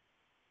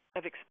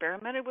have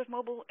experimented with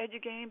mobile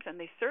edugames, and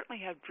they certainly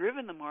have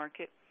driven the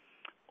market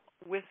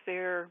with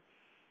their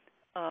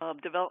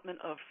development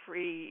of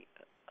free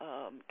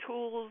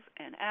tools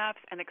and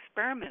apps, and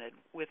experimented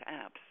with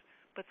apps.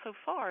 But so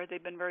far,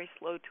 they've been very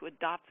slow to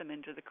adopt them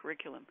into the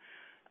curriculum.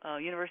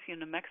 University of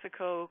New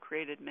Mexico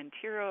created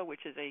Mentira,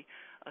 which is a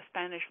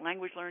Spanish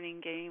language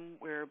learning game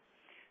where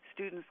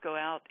students go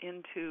out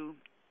into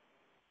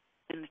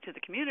the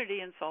community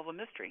and solve a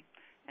mystery,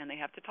 and they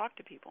have to talk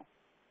to people.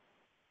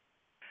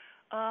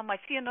 I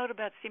see a note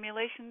about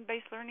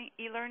simulation-based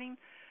e-learning.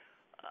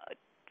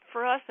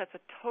 For us, that's a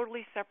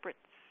totally separate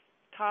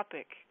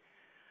topic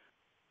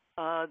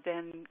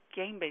than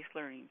game-based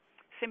learning.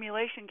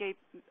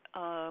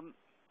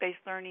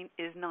 Simulation-based learning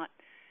is not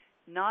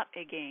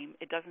a game.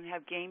 It doesn't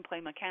have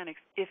gameplay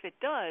mechanics. If it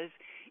does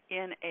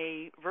in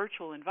a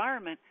virtual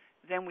environment,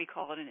 then we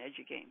call it an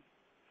edugame.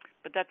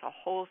 But that's a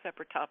whole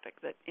separate topic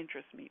that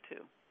interests me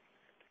too.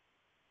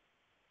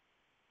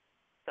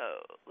 So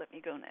let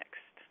me go next.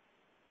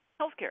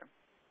 Healthcare.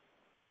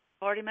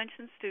 I've already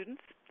mentioned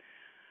students.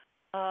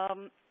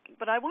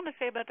 But I want to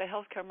say about the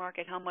healthcare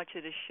market how much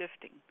it is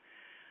shifting.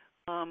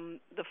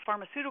 The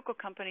pharmaceutical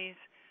companies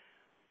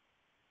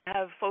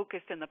have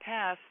focused in the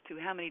past to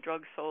how many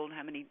drugs sold,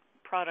 how many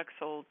products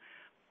sold.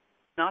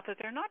 Not that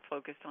they're not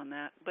focused on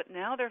that, but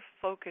now they're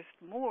focused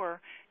more,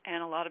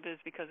 and a lot of it is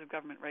because of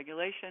government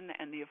regulation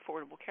and the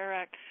Affordable Care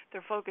Act.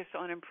 They're focused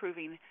on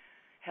improving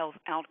health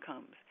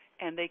outcomes,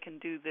 and they can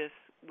do this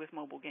with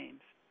mobile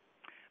games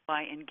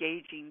by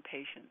engaging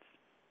patients.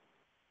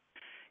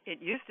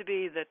 It used to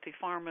be that the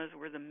pharmas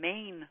were the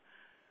main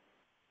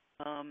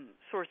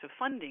source of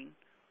funding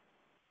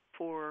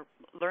for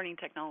learning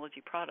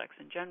technology products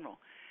in general.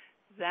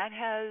 That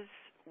has,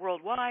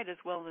 worldwide as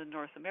well as in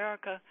North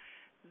America,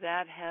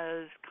 that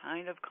has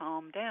kind of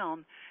calmed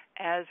down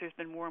as there's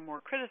been more and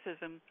more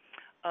criticism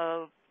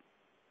of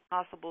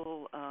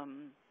possible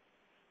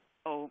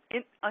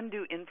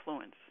undue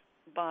influence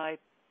by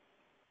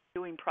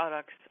doing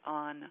products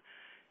on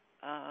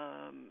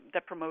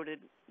that promoted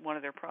one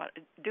of their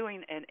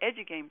doing an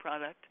Edugame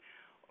product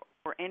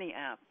or any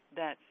app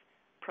that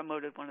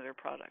promoted one of their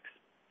products.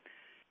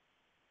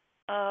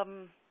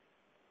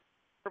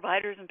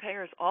 Providers and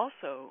payers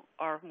also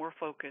are more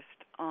focused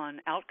on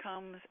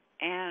outcomes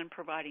and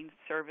providing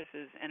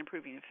services and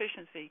improving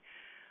efficiency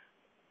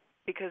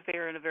because they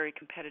are in a very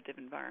competitive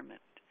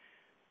environment.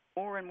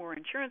 More and more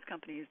insurance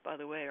companies, by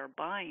the way, are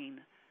buying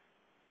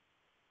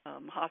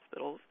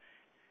hospitals,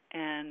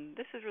 and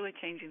this is really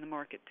changing the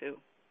market too.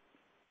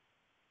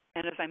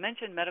 And as I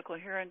mentioned, medical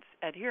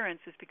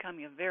adherence is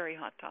becoming a very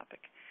hot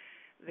topic,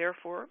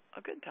 therefore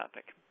a good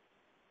topic.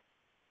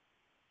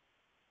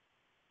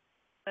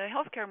 The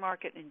healthcare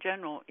market in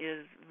general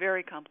is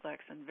very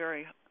complex and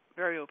very,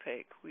 very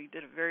opaque. We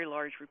did a very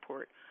large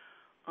report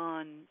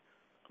on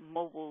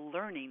mobile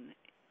learning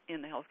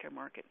in the healthcare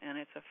market, and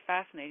it's a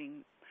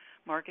fascinating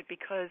market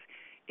because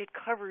it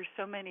covers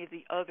so many of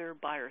the other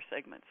buyer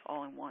segments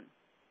all in one.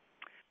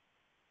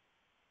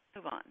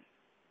 Move on.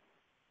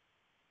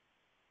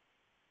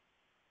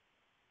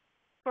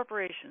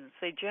 Corporations,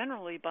 they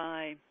generally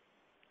buy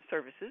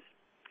services,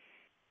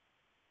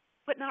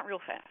 but not real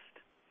fast.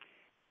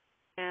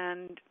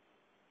 And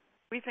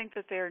we think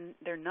that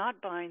they're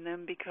not buying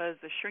them because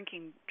the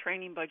shrinking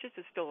training budgets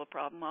is still a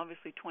problem.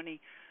 Obviously,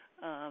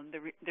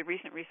 the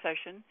recent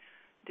recession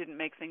didn't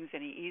make things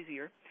any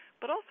easier,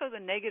 but also the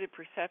negative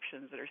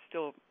perceptions that are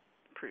still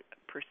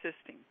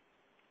persisting.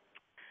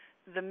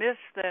 The myths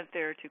that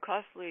they're too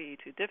costly,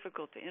 too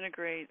difficult to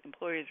integrate,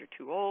 employees are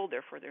too old,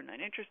 therefore they're not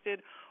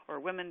interested, or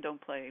women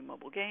don't play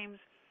mobile games.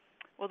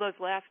 Well, those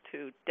last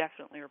two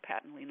definitely are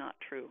patently not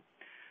true.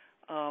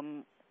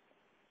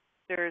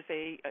 There's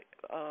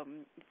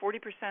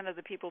 40% of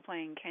the people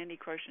playing Candy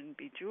Crush and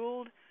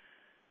Bejeweled.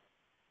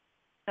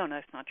 No,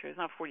 that's not true. It's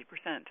not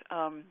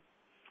 40%.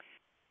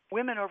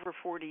 Women over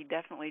 40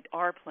 definitely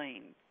are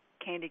playing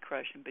Candy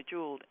Crush and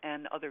Bejeweled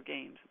and other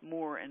games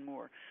more and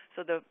more.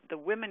 So the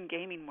women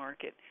gaming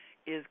market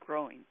is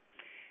growing,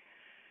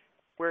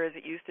 whereas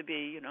it used to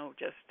be,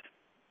 just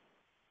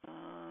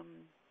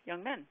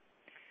young men.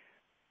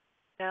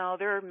 Now,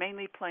 they're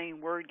mainly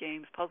playing word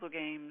games, puzzle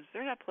games.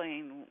 They're not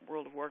playing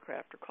World of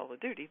Warcraft or Call of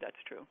Duty,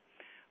 that's true.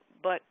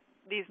 But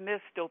these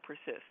myths still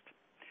persist.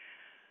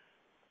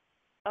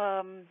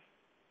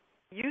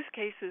 Use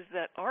cases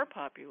that are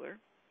popular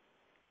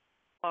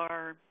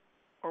are,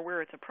 or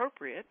where it's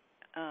appropriate,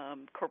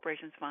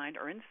 corporations find,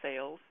 are in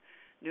sales,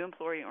 new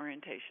employee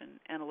orientation,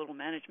 and a little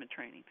management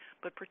training.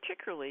 But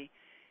particularly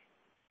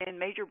in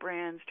major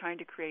brands trying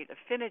to create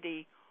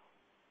affinity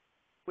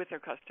with their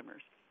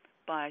customers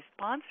by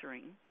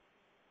sponsoring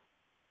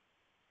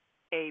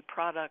a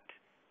product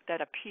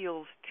that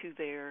appeals to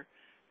their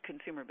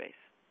consumer base.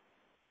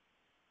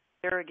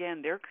 There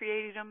again, they're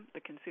creating them,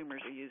 the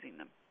consumers are using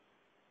them.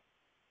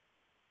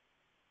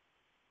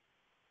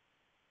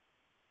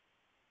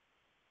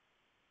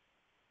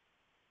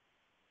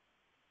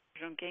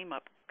 Game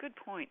up. Good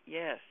point.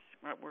 Yes.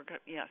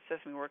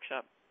 Sesame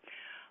Workshop.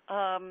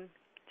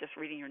 Just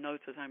reading your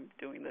notes as I'm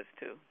doing this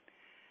too.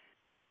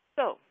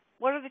 So,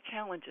 what are the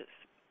challenges?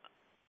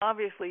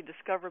 Obviously,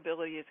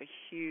 discoverability is a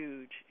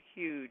huge,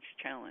 huge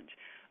challenge.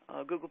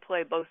 Google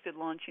Play boasted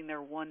launching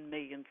their 1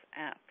 millionth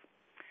app.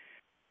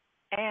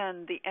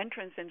 And the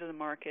entrance into the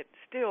market,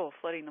 still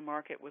flooding the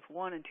market with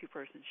 1- and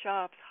 2-person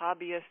shops,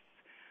 hobbyists.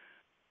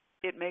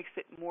 It makes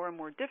it more and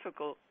more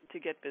difficult to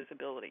get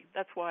visibility.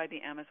 That's why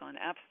the Amazon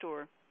App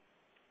Store,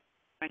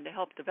 trying to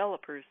help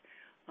developers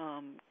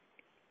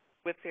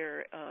with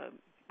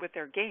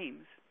their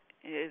games,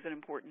 is an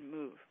important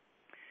move.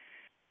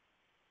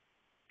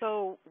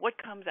 So what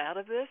comes out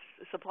of this?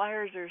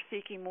 Suppliers are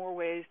seeking more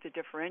ways to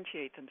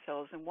differentiate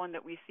themselves, and one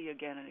that we see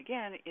again and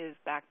again is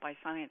backed by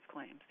science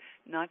claims,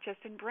 not just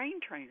in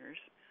brain trainers,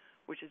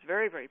 which is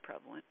very, very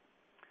prevalent,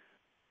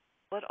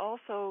 but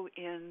also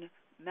in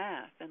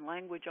math and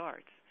language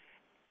arts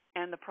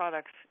and the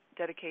products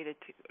dedicated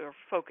to or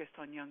focused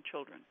on young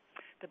children.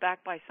 The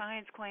backed by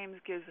science claims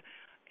gives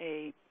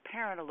a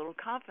parent a little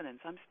confidence.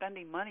 I'm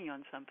spending money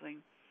on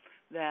something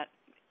that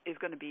is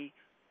going to be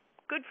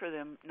good for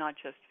them, not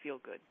just feel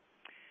good.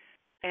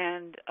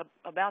 And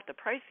about the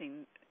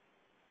pricing,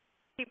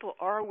 people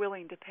are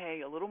willing to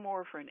pay a little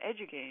more for an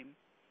Edugame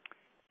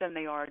than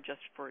they are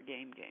just for a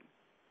game.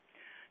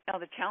 Now,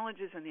 the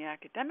challenges in the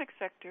academic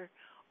sector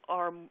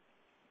are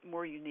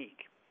more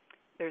unique.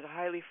 There's a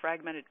highly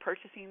fragmented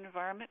purchasing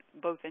environment,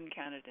 both in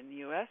Canada and the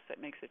U.S., that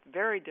makes it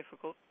very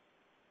difficult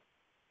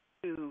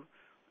to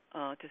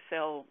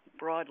sell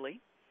broadly.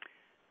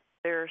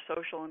 There are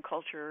social and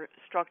culture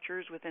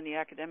structures within the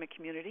academic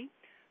community.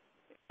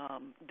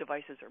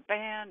 Devices are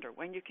banned, or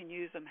when you can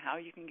use them, how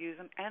you can use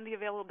them, and the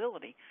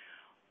availability.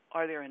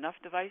 Are there enough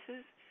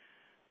devices?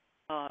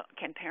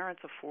 Can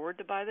parents afford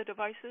to buy the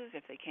devices?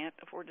 If they can't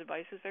afford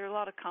devices, there are a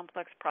lot of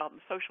complex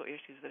problems, social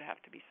issues that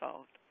have to be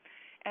solved.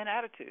 And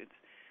attitudes.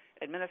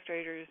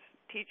 Administrators,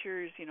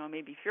 teachers,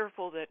 may be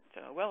fearful that,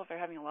 if they're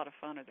having a lot of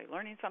fun, are they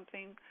learning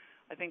something?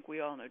 I think we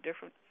all know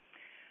different.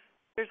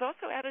 There's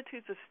also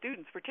attitudes of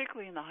students,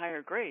 particularly in the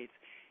higher grades.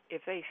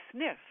 If they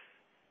sniff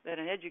that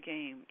an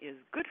Edugame is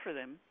good for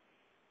them,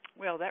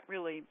 that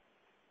really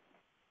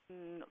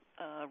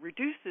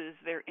reduces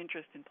their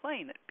interest in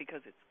playing it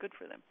because it's good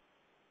for them.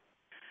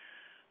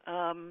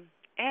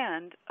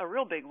 And a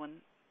real big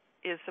one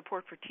is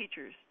support for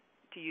teachers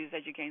to use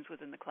Edugames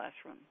within the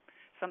classroom,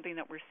 something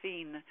that we're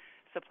seeing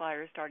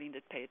suppliers starting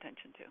to pay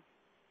attention to.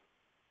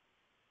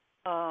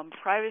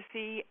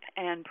 Privacy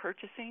and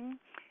purchasing,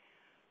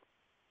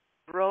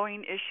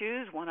 growing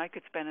issues, one I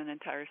could spend an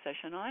entire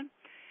session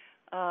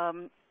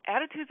on.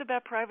 Attitudes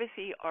about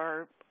privacy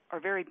are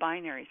very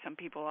binary. Some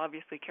people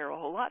obviously care a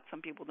whole lot.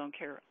 Some people don't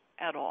care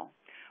at all.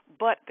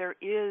 But there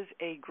is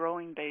a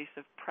growing base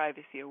of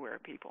privacy-aware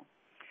people.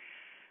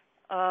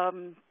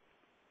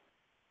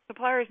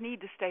 Suppliers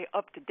need to stay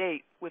up to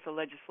date with the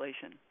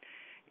legislation.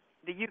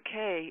 The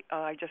UK,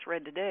 I just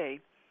read today,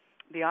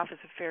 the Office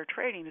of Fair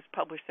Trading has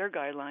published their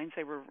guidelines.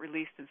 They were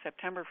released in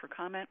September for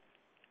comment.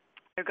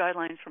 Their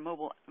guidelines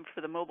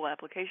for the mobile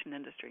application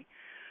industry.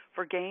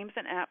 For games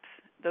and apps,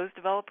 those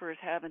developers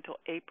have until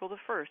April the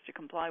 1st to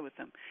comply with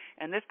them.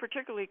 And this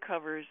particularly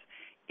covers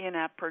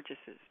in-app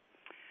purchases.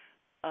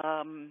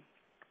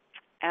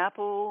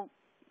 Apple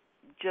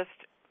just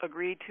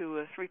agreed to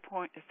a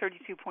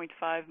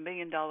 $32.5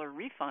 million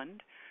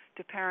refund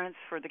to parents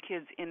for the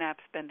kids' in-app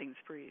spending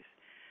sprees.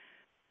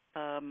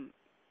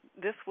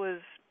 This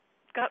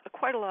got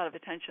quite a lot of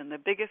attention. The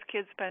biggest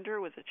kid spender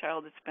was a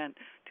child that spent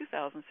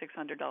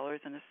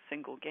 $2,600 in a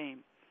single game.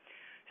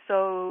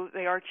 So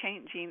they are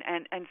changing,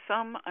 and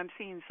I'm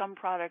seeing some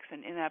products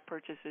and in-app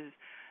purchases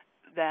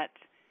that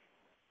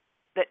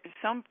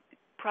some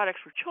products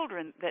for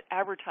children that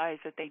advertise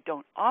that they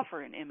don't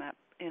offer an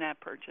in-app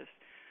purchase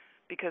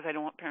because I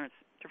don't want parents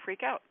to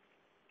freak out.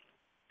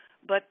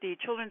 But the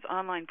Children's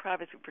Online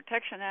Privacy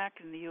Protection Act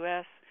in the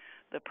U.S.,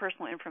 the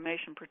Personal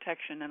Information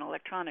Protection and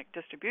Electronic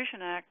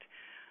Distribution Act,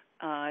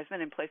 has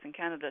been in place in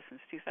Canada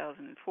since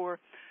 2004,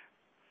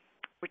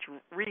 which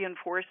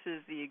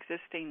reinforces the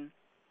existing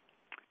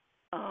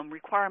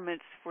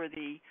requirements for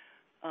the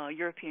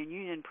European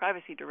Union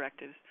privacy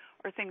directives,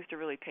 are things to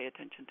really pay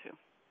attention to.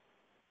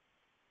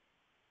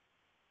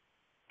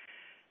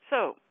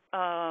 So,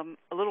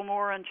 a little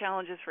more on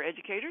challenges for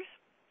educators.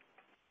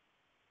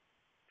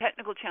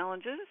 Technical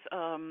challenges.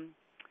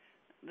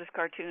 This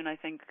cartoon, I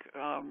think,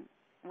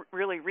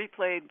 really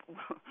replayed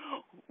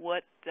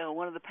what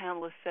one of the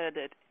panelists said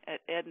at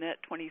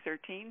EdNet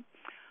 2013.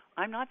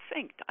 I'm not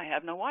synced. I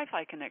have no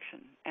Wi-Fi connection.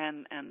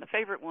 And the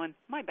favorite one,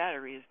 my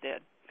battery is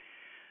dead.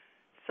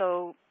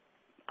 So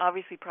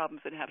obviously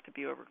problems that have to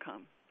be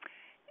overcome.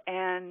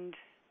 And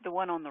the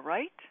one on the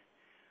right,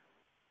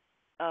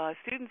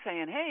 students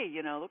saying, hey,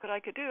 look what I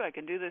could do. I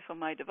can do this on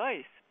my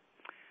device.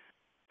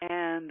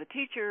 And the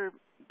teacher,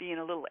 being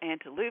a little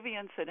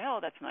antediluvian, said, oh,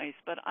 that's nice,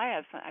 but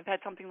I've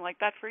had something like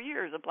that for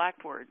years, a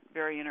blackboard,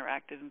 very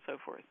interactive and so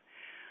forth.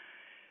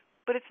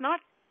 But it's not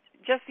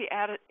just the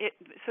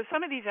so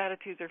some of these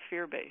attitudes are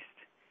fear-based.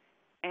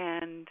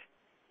 And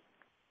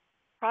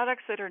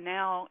products that are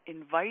now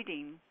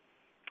inviting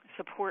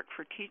support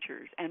for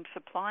teachers and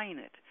supplying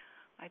it,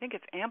 I think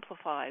it's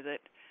Amplify that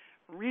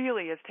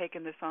really has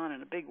taken this on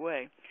in a big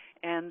way,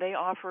 and they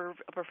offer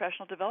a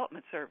professional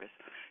development service.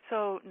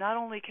 So not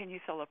only can you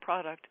sell a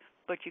product,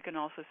 but you can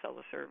also sell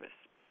a service.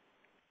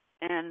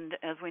 And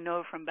as we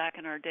know from back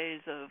in our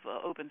days of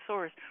open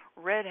source,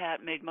 Red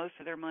Hat made most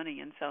of their money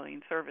in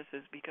selling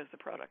services because the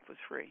product was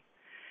free.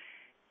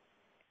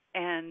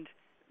 And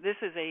this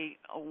is a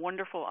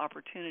wonderful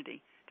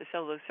opportunity to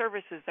sell those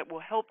services that will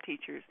help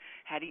teachers.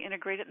 How do you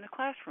integrate it in the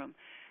classroom?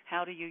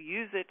 How do you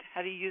use it?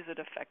 How do you use it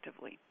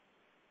effectively?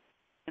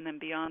 And then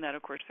beyond that,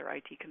 of course, there are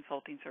IT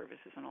consulting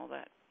services and all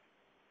that.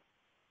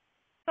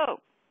 So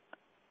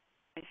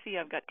I see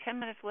I've got 10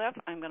 minutes left.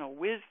 I'm going to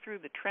whiz through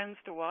the trends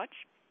to watch.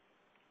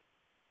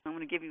 I'm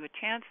going to give you a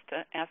chance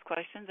to ask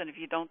questions, and if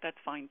you don't, that's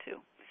fine too.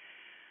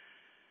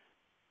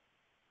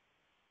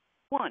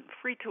 1,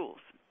 free tools.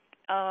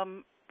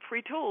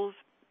 Free tools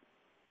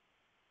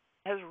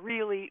has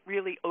really,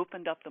 really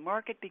opened up the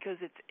market because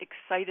it's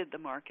excited the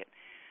market.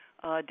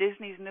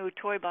 Disney's new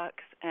toy box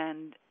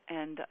and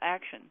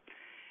action.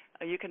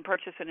 You can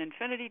purchase an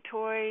Infinity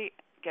toy,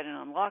 get an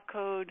unlock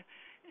code,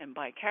 and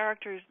buy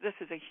characters. This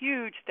is a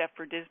huge step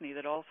for Disney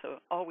that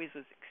also always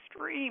was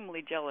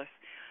extremely jealous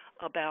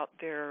about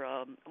their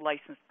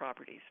licensed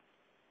properties.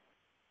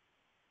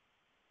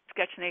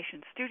 Sketch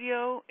Nation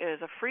Studio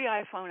is a free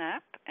iPhone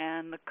app,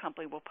 and the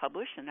company will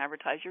publish and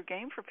advertise your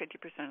game for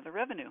 50% of the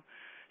revenue.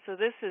 So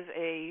this is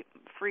a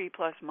free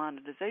plus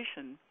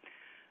monetization.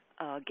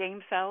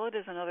 Game Salad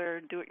is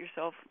another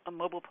do-it-yourself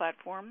mobile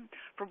platform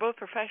for both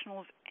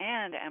professionals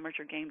and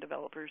amateur game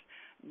developers.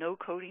 No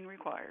coding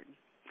required.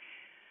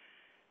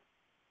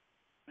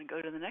 I'm going to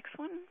go to the next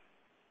one.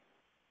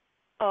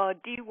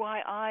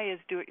 DIY is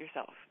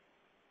do-it-yourself.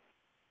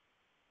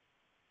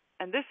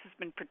 And this has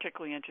been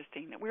particularly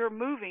interesting. We are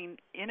moving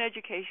in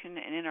education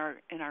and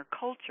in our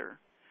culture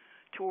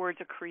towards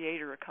a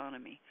creator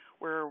economy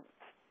where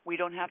we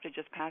don't have to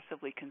just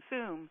passively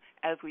consume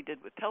as we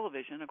did with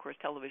television. Of course,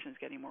 television is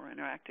getting more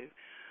interactive.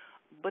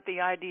 But the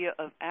idea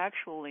of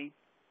actually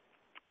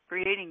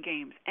creating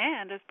games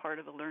and as part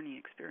of a learning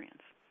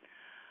experience.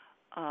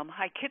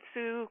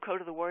 Haikitsu,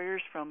 Code of the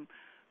Warriors from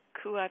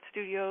Kuat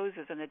Studios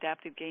is an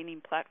adaptive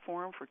gaming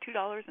platform for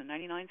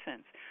 $2.99.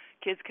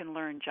 Kids can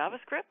learn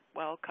JavaScript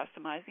while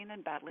customizing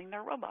and battling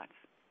their robots.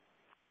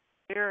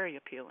 Very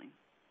appealing.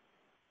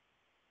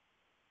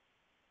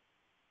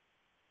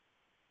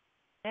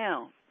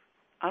 Now,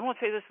 I won't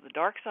say this is the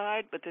dark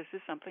side, but this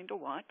is something to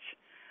watch.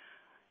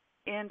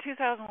 In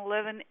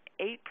 2011,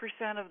 8%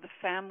 of the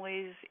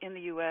families in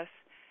the U.S.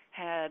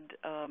 had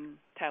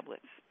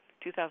tablets.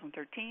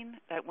 2013,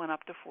 that went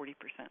up to 40%.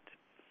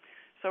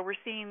 So we're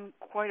seeing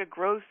quite a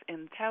growth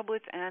in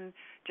tablets, and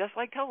just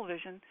like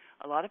television,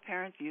 a lot of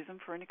parents use them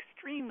for an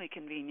extremely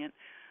convenient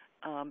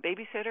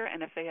babysitter,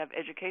 and if they have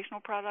educational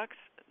products,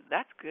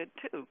 that's good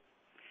too.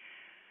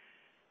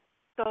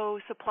 So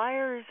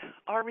suppliers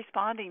are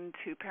responding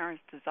to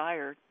parents'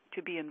 desire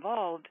to be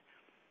involved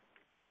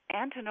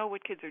and to know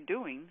what kids are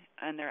doing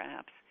in their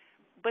apps.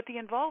 But the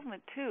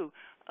involvement too,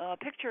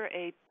 picture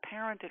a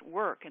parent at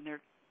work and their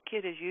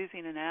kid is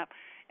using an app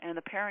and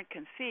the parent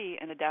can see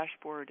in a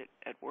dashboard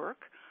at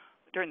work,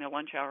 during their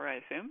lunch hour I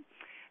assume,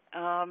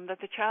 that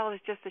the child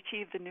has just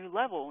achieved a new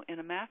level in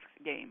a math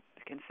game.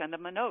 They can send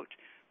them a note.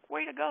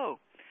 Way to go.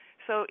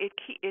 So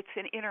it's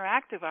an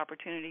interactive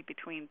opportunity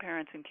between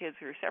parents and kids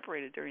who are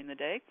separated during the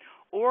day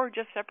or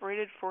just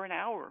separated for an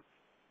hour.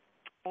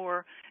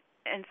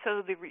 And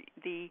so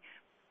the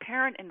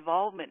parent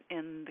involvement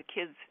in the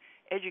kids'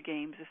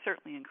 Edugames is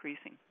certainly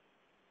increasing.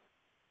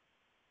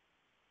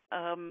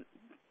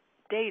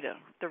 Data,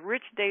 the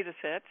rich data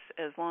sets,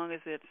 as long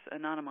as it's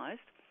anonymized,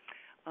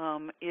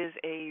 is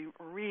a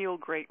real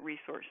great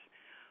resource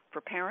for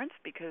parents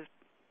because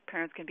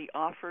parents can be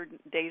offered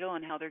data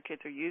on how their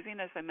kids are using,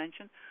 as I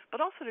mentioned,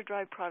 but also to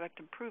drive product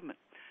improvement.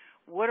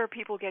 What are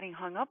people getting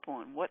hung up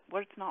on?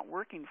 What's not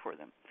working for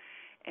them?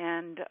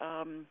 And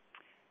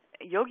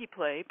Yogi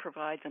Play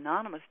provides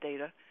anonymous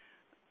data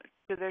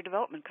to their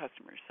development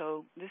customers.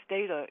 So this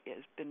data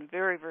has been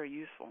very, very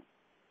useful.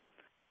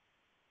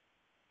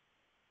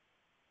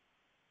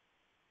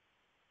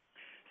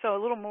 So a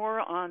little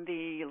more on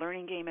the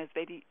learning game as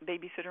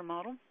babysitter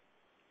model.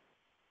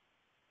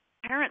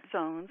 Parent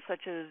zones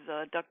such as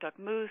Duck Duck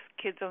Moose,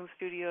 Kid Zone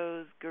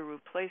Studios, Guru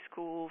Play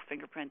School,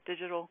 Fingerprint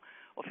Digital.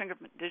 Well,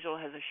 Fingerprint Digital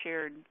has a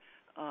sharing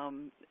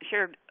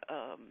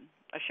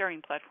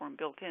platform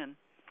built in.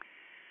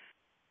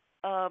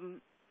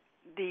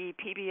 The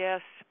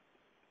PBS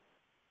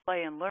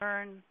Play and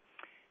Learn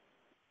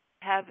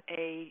have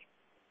a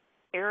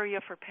area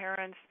for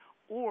parents,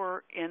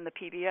 or in the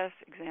PBS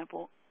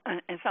example,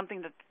 and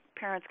something that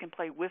parents can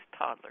play with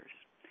toddlers.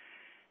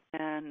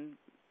 And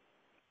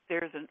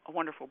there's a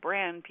wonderful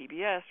brand,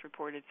 PBS,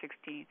 reported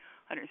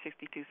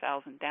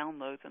 162,000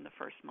 downloads in the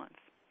first month.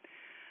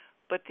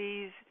 But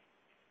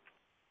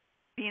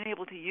being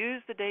able to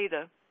use the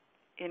data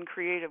in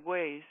creative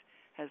ways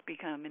has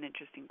become an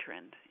interesting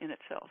trend in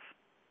itself.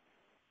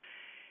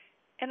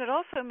 And it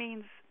also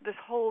means this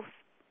whole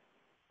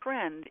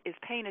trend is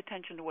paying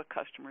attention to what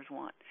customers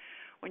want.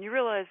 When you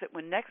realize that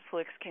when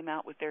Netflix came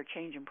out with their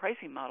change in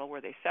pricing model, where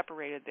they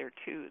separated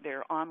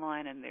their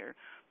online and their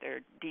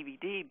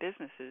DVD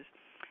businesses,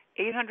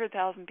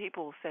 800,000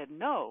 people said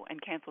no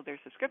and canceled their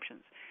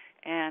subscriptions,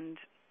 and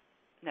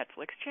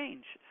Netflix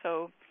changed.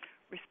 So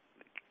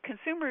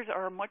consumers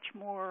are much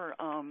more,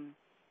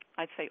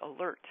 I'd say,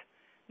 alert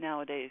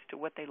nowadays to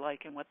what they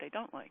like and what they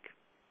don't like.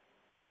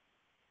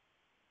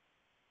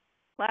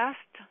 Last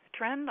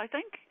trend, I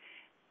think,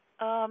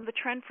 the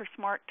trend for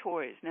smart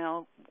toys.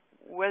 Now,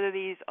 whether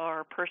these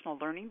are personal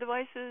learning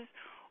devices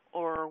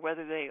or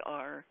whether they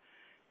are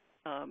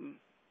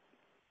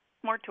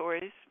smart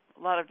toys,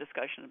 a lot of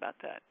discussion about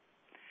that.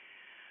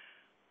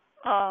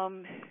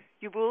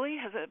 Ubuli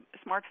has a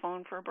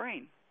smartphone for a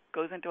brain.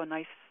 Goes into a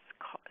nice,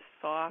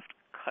 soft,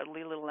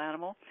 cuddly little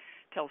animal,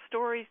 tells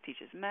stories,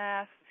 teaches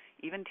math,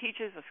 even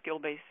teaches a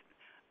skill-based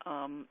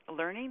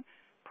learning,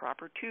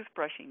 proper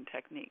toothbrushing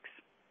techniques.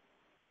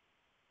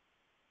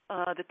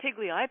 The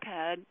Tigly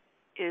iPad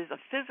is a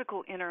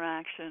physical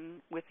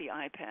interaction with the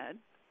iPad,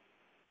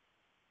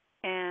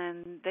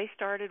 and they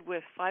started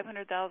with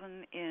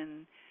 $500,000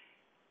 in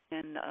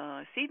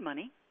seed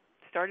money.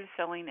 Started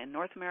selling in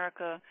North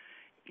America,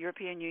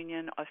 European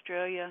Union,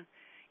 Australia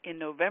in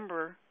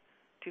November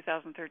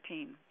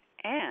 2013,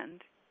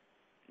 and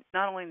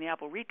not only in the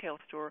Apple retail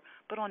store,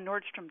 but on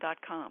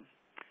Nordstrom.com,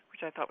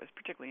 which I thought was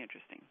particularly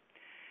interesting.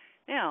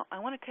 Now, I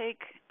want to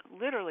take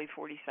literally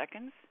 40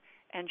 seconds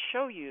and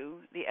show you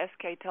the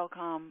SK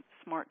Telecom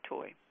Smart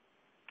Toy.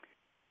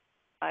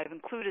 I've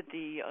included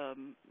the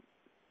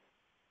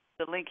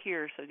link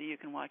here so that you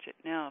can watch it.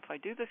 Now, if I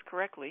do this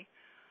correctly,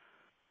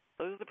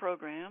 close the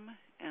program,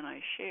 and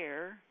I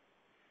share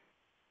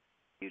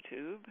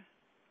YouTube.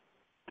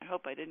 I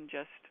hope I didn't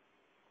just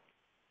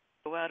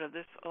go out of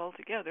this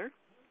altogether.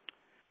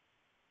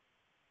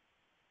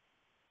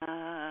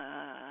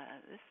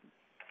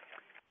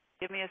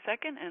 Give me a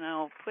second, and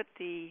I'll put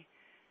the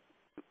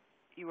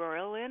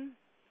URL in.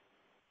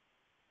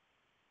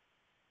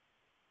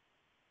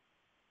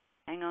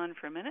 Hang on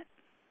for a minute.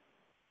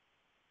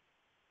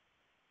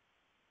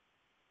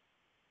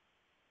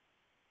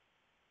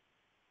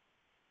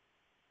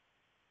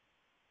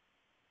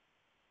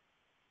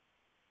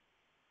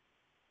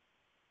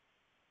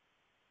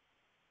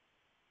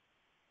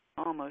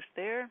 Almost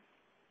there.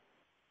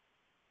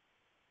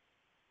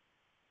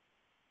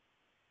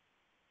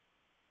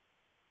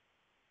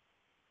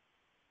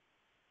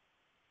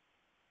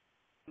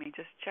 Let me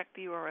just check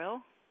the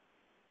URL.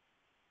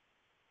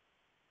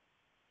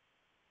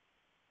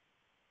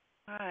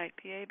 All right,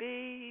 PAB,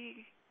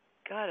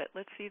 got it.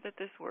 Let's see that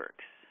this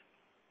works.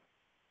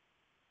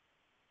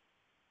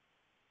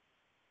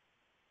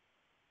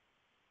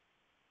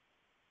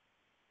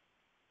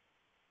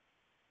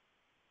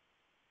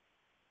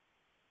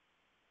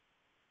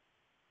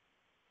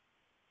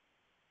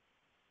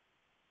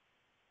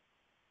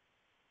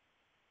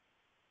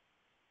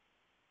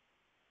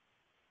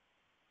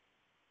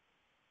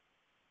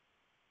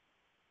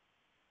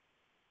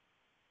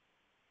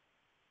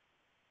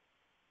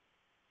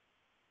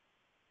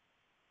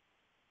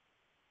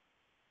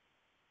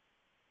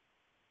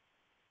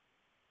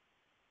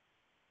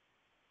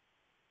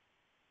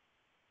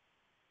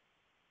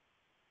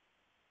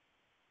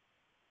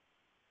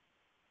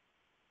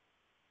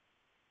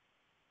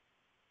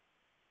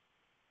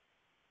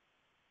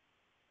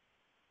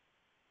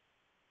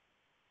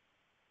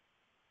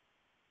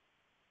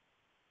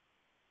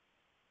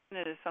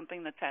 It is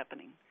something that's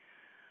happening.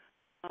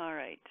 All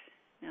right.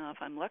 Now, if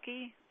I'm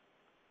lucky,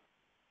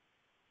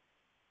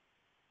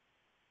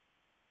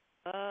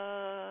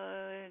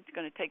 it's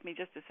going to take me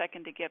just a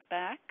second to get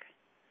back.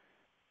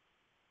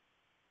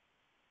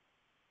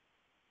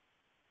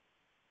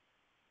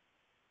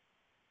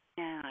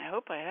 And I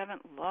hope I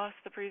haven't lost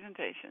the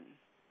presentation.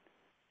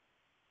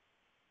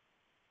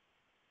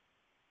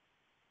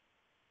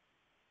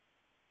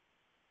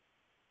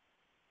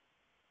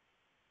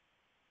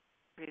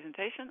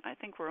 I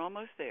think we're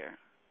almost there.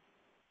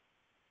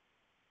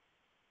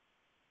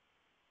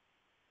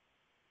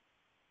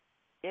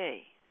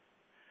 Yay.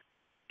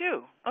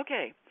 Phew.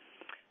 Okay.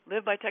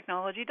 Live by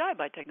technology, die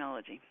by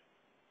technology.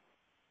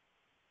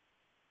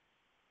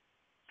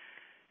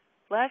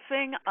 Last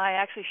thing, I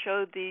actually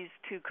showed these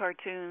two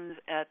cartoons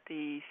at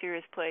the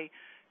Serious Play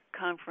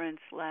conference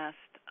last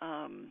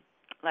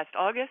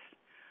August,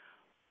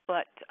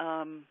 but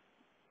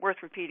worth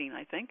repeating,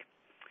 I think.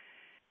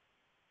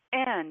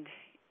 And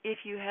if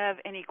you have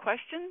any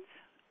questions,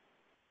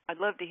 I'd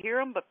love to hear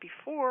them. But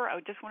before, I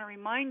just want to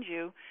remind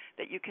you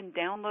that you can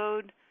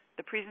download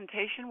the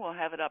presentation. We'll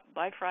have it up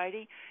by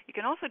Friday. You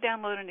can also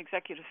download an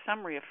executive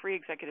summary, a free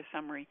executive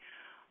summary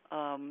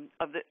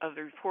of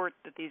the report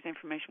that these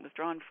information was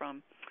drawn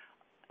from,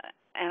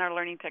 and our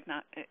learning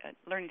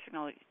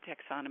technology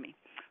taxonomy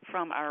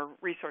from our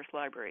resource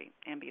library,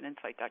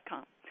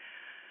 ambientinsight.com.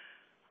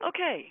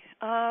 Okay,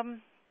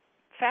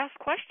 fast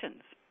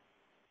questions.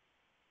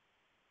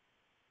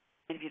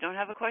 And if you don't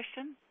have a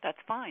question, that's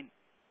fine.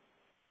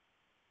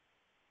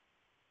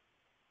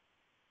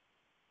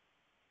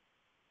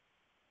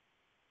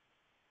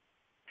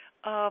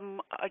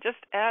 I just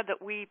add that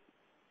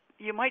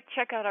you might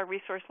check out our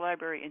resource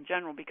library in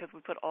general because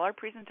we put all our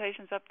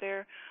presentations up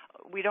there.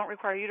 We don't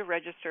require you to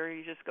register.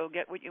 You just go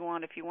get what you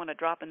want. If you want to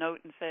drop a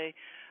note and say,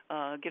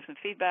 give some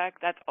feedback,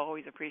 that's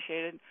always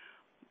appreciated.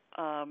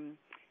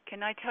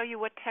 Can I tell you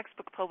what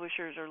textbook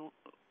publishers are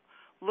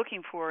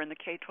looking for in the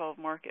K-12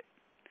 market?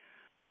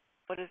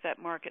 What is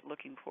that market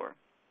looking for?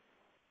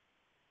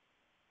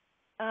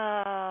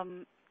 I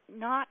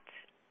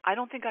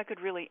don't think I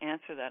could really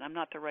answer that. I'm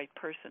not the right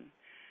person.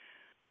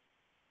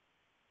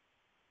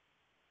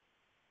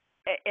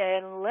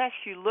 Unless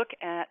you look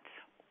at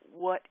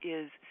what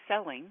is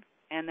selling,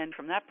 and then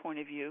from that point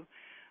of view,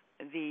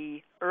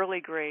 the early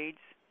grades,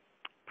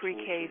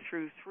 pre-K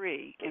through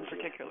 3 in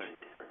particular.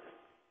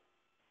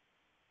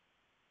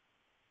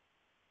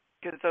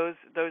 Because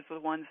those are the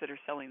ones that are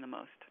selling the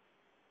most.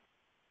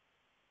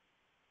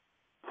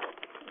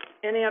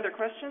 Any other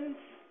questions?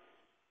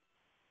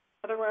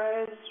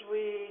 Otherwise,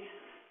 we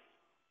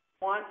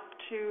want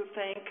to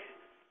thank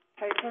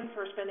Tyson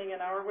for spending an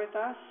hour with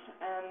us,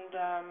 and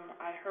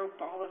I hope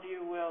all of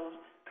you will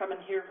come and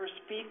hear her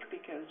speak,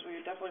 because we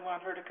definitely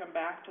want her to come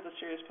back to the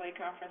Serious Play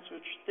Conference,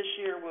 which this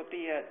year will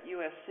be at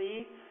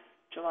USC,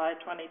 July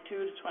 22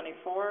 to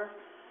 24.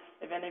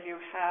 If any of you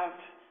have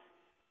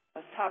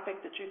a topic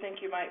that you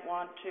think you might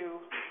want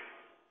to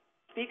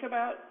speak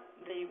about,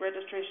 the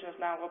registration is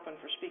now open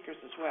for speakers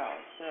as well.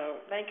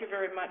 So thank you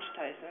very much,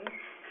 Tyson,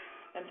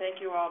 and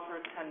thank you all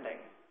for attending.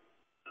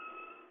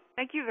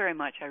 Thank you very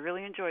much. I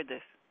really enjoyed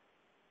this.